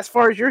as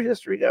far as your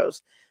history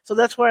goes. So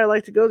that's why I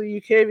like to go to the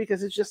UK,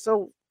 because it's just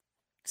so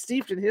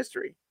steeped in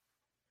history.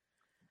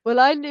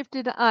 I lived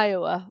in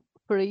Iowa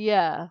for a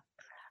year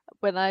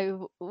when I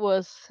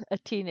was a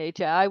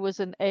teenager. I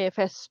was an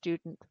AFS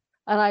student,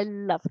 and I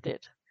loved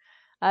it.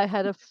 I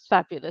had a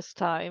fabulous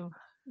time.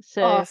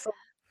 So, Awesome.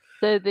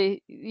 so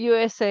the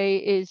USA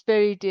is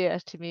very dear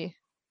to me.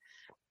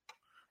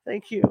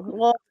 Thank you.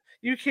 Well,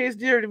 UK is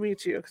dear to me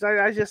too, because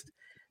I just,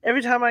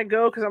 every time I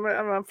go, because I'm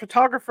a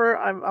photographer,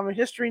 I'm a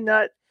history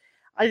nut.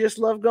 I just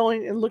love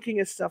going and looking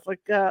at stuff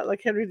like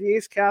Henry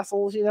VIII's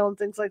castles, and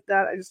things like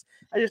that.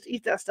 I just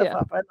eat that stuff Yeah.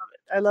 up. I love it.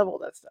 I love all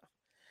that stuff.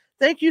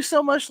 Thank you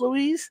so much,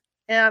 Louise,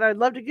 and I'd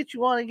love to get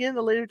you on again at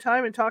a later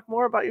time and talk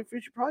more about your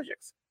future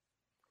projects.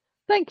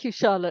 Thank you,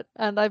 Charlotte,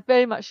 and I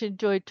very much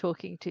enjoyed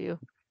talking to you.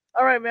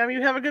 All right, ma'am.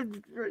 You have a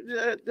good.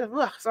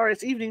 Sorry,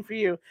 it's evening for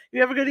you.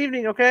 You have a good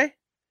evening. Okay.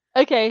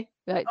 Okay,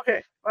 right.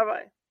 Okay. Bye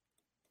bye.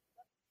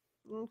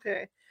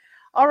 Okay.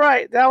 All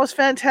right. That was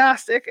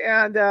fantastic.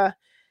 And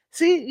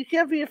see, you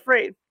can't be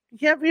afraid. You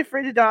can't be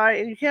afraid to die,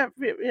 and you can't.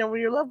 When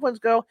your loved ones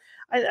go,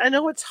 I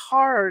know it's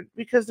hard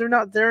because they're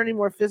not there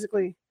anymore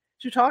physically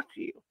to talk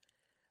to you.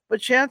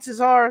 But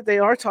chances are they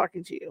are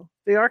talking to you.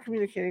 They are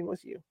communicating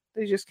with you.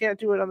 They just can't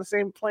do it on the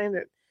same plane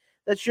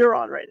that you're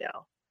on right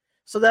now.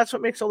 So that's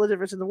what makes all the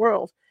difference in the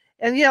world.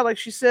 And yeah, like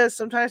she says,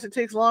 sometimes it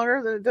takes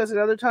longer than it does at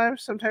other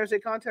times. Sometimes they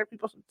contact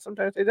people,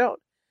 sometimes they don't.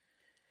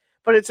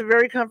 But it's a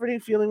very comforting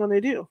feeling when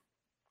they do.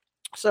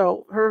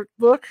 So her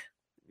book,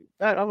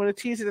 I'm going to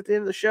tease it at the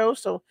end of the show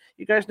so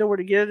you guys know where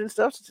to get it and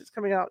stuff, since it's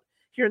coming out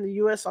here in the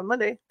US on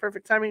Monday.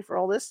 Perfect timing for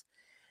all this.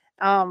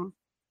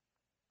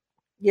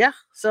 Yeah.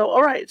 So,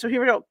 all right. So here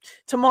we go.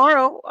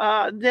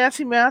 Tomorrow,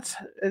 Nancy Matz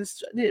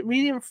is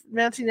Medium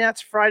Nancy Nats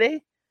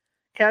Friday,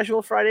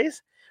 Casual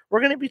Fridays.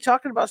 We're going to be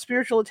talking about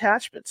spiritual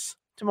attachments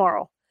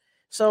tomorrow.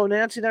 So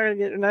Nancy and I are going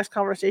to get a nice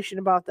conversation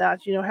about that.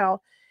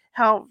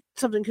 How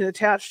something can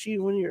attach to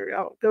you when you're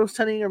out ghost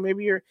hunting, or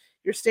maybe you're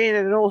staying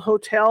at an old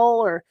hotel,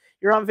 or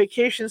you're on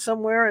vacation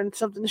somewhere and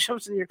something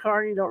jumps in your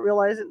car and you don't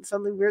realize it, and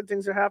suddenly weird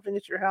things are happening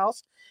at your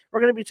house.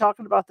 We're going to be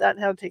talking about that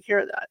and how to take care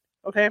of that.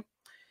 Okay.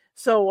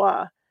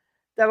 So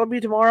that'll be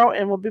tomorrow,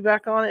 and we'll be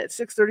back on at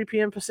 6:30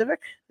 p.m.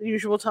 Pacific, the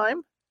usual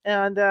time.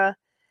 And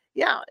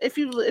yeah, if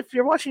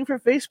you're watching from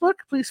Facebook,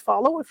 please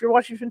follow. If you're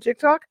watching from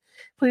TikTok,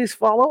 please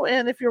follow.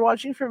 And if you're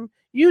watching from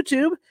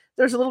YouTube,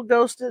 there's a little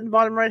ghost in the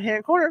bottom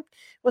right-hand corner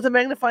with a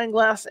magnifying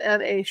glass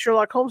and a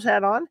Sherlock Holmes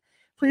hat on.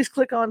 Please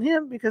click on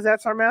him because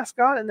that's our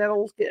mascot, and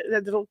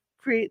that'll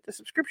create the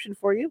subscription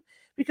for you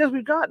because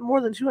we've got more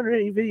than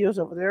 280 videos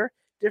over there,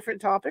 different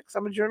topics.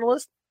 I'm a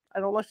journalist. I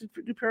don't like to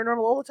do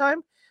paranormal all the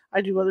time.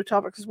 I do other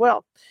topics as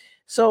well.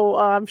 So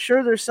I'm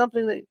sure there's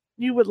something that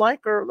you would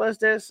like, or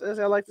as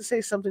I like to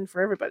say, something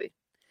for everybody.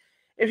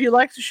 If you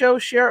like the show,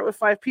 share it with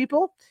 5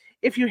 people.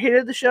 If you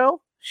hated the show,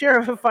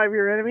 share it with 5 of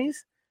your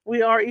enemies.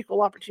 We are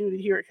equal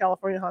opportunity here at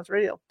California Haunts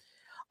Radio.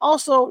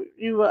 Also,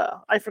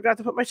 I forgot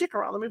to put my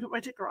ticker on. Let me put my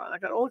ticker on. I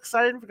got all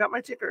excited and forgot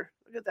my ticker.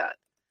 Look at that.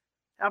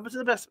 Happens to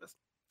the best of us.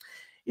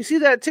 You see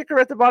that ticker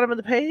at the bottom of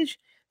the page?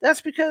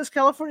 That's because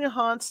California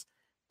Haunts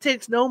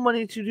takes no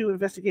money to do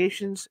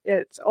investigations.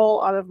 It's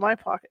all out of my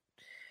pocket.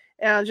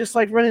 And just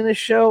like running this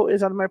show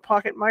is out of my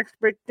pocket, mics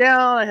break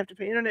down. I have to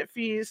pay internet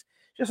fees.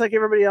 Just like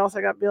everybody else,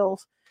 I got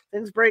bills.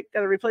 Things break,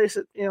 got to replace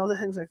it, the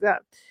things like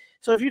that.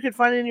 So if you could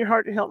find it in your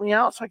heart to help me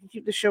out so I can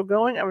keep the show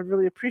going, I would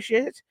really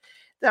appreciate it.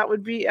 That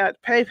would be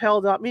at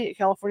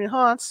paypal.me/California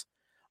Haunts.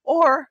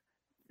 Or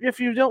if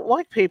you don't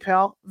like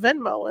PayPal,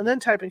 Venmo, and then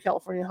type in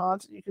California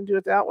Haunts. You can do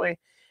it that way.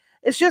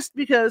 It's just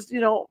because,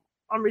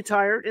 I'm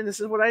retired and this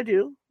is what I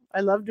do.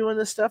 I love doing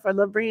this stuff. I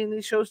love bringing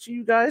these shows to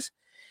you guys.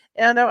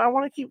 And I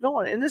want to keep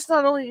going. And this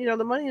not only,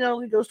 the money not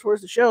only goes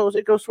towards the shows,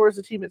 it goes towards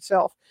the team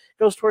itself. It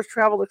goes towards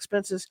travel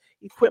expenses,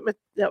 equipment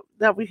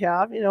that we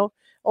have,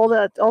 all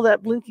that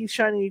blinky,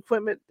 shiny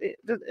equipment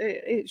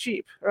ain't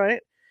cheap,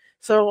 right?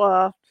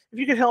 So if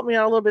you could help me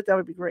out a little bit, that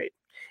would be great.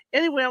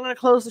 Anyway, I'm going to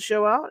close the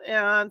show out,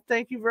 and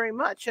thank you very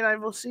much. And I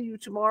will see you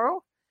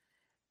tomorrow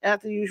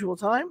at the usual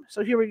time.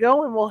 So here we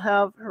go, and we'll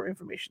have her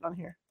information on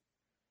here.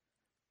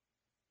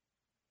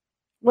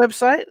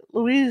 Website,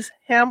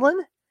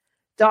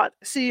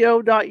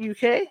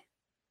 louisehamlin.co.uk.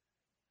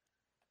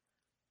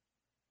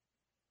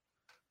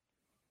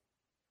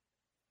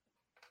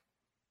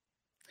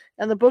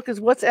 And the book is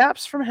What's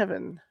Apps from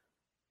Heaven.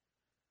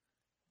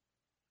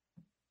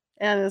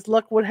 And as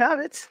luck would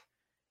have it,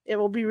 it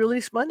will be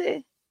released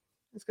Monday.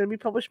 It's going to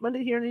be published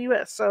Monday here in the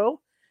U.S.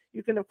 So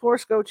you can, of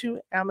course, go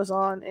to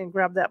Amazon and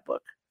grab that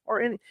book.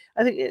 Or any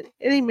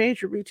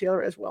major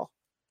retailer as well.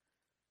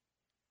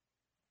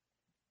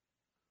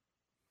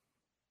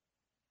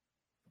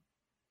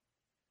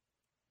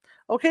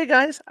 Okay,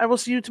 guys, I will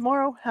see you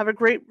tomorrow. Have a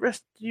great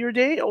rest of your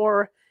day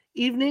or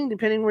evening,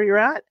 depending where you're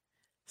at.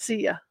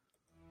 See ya.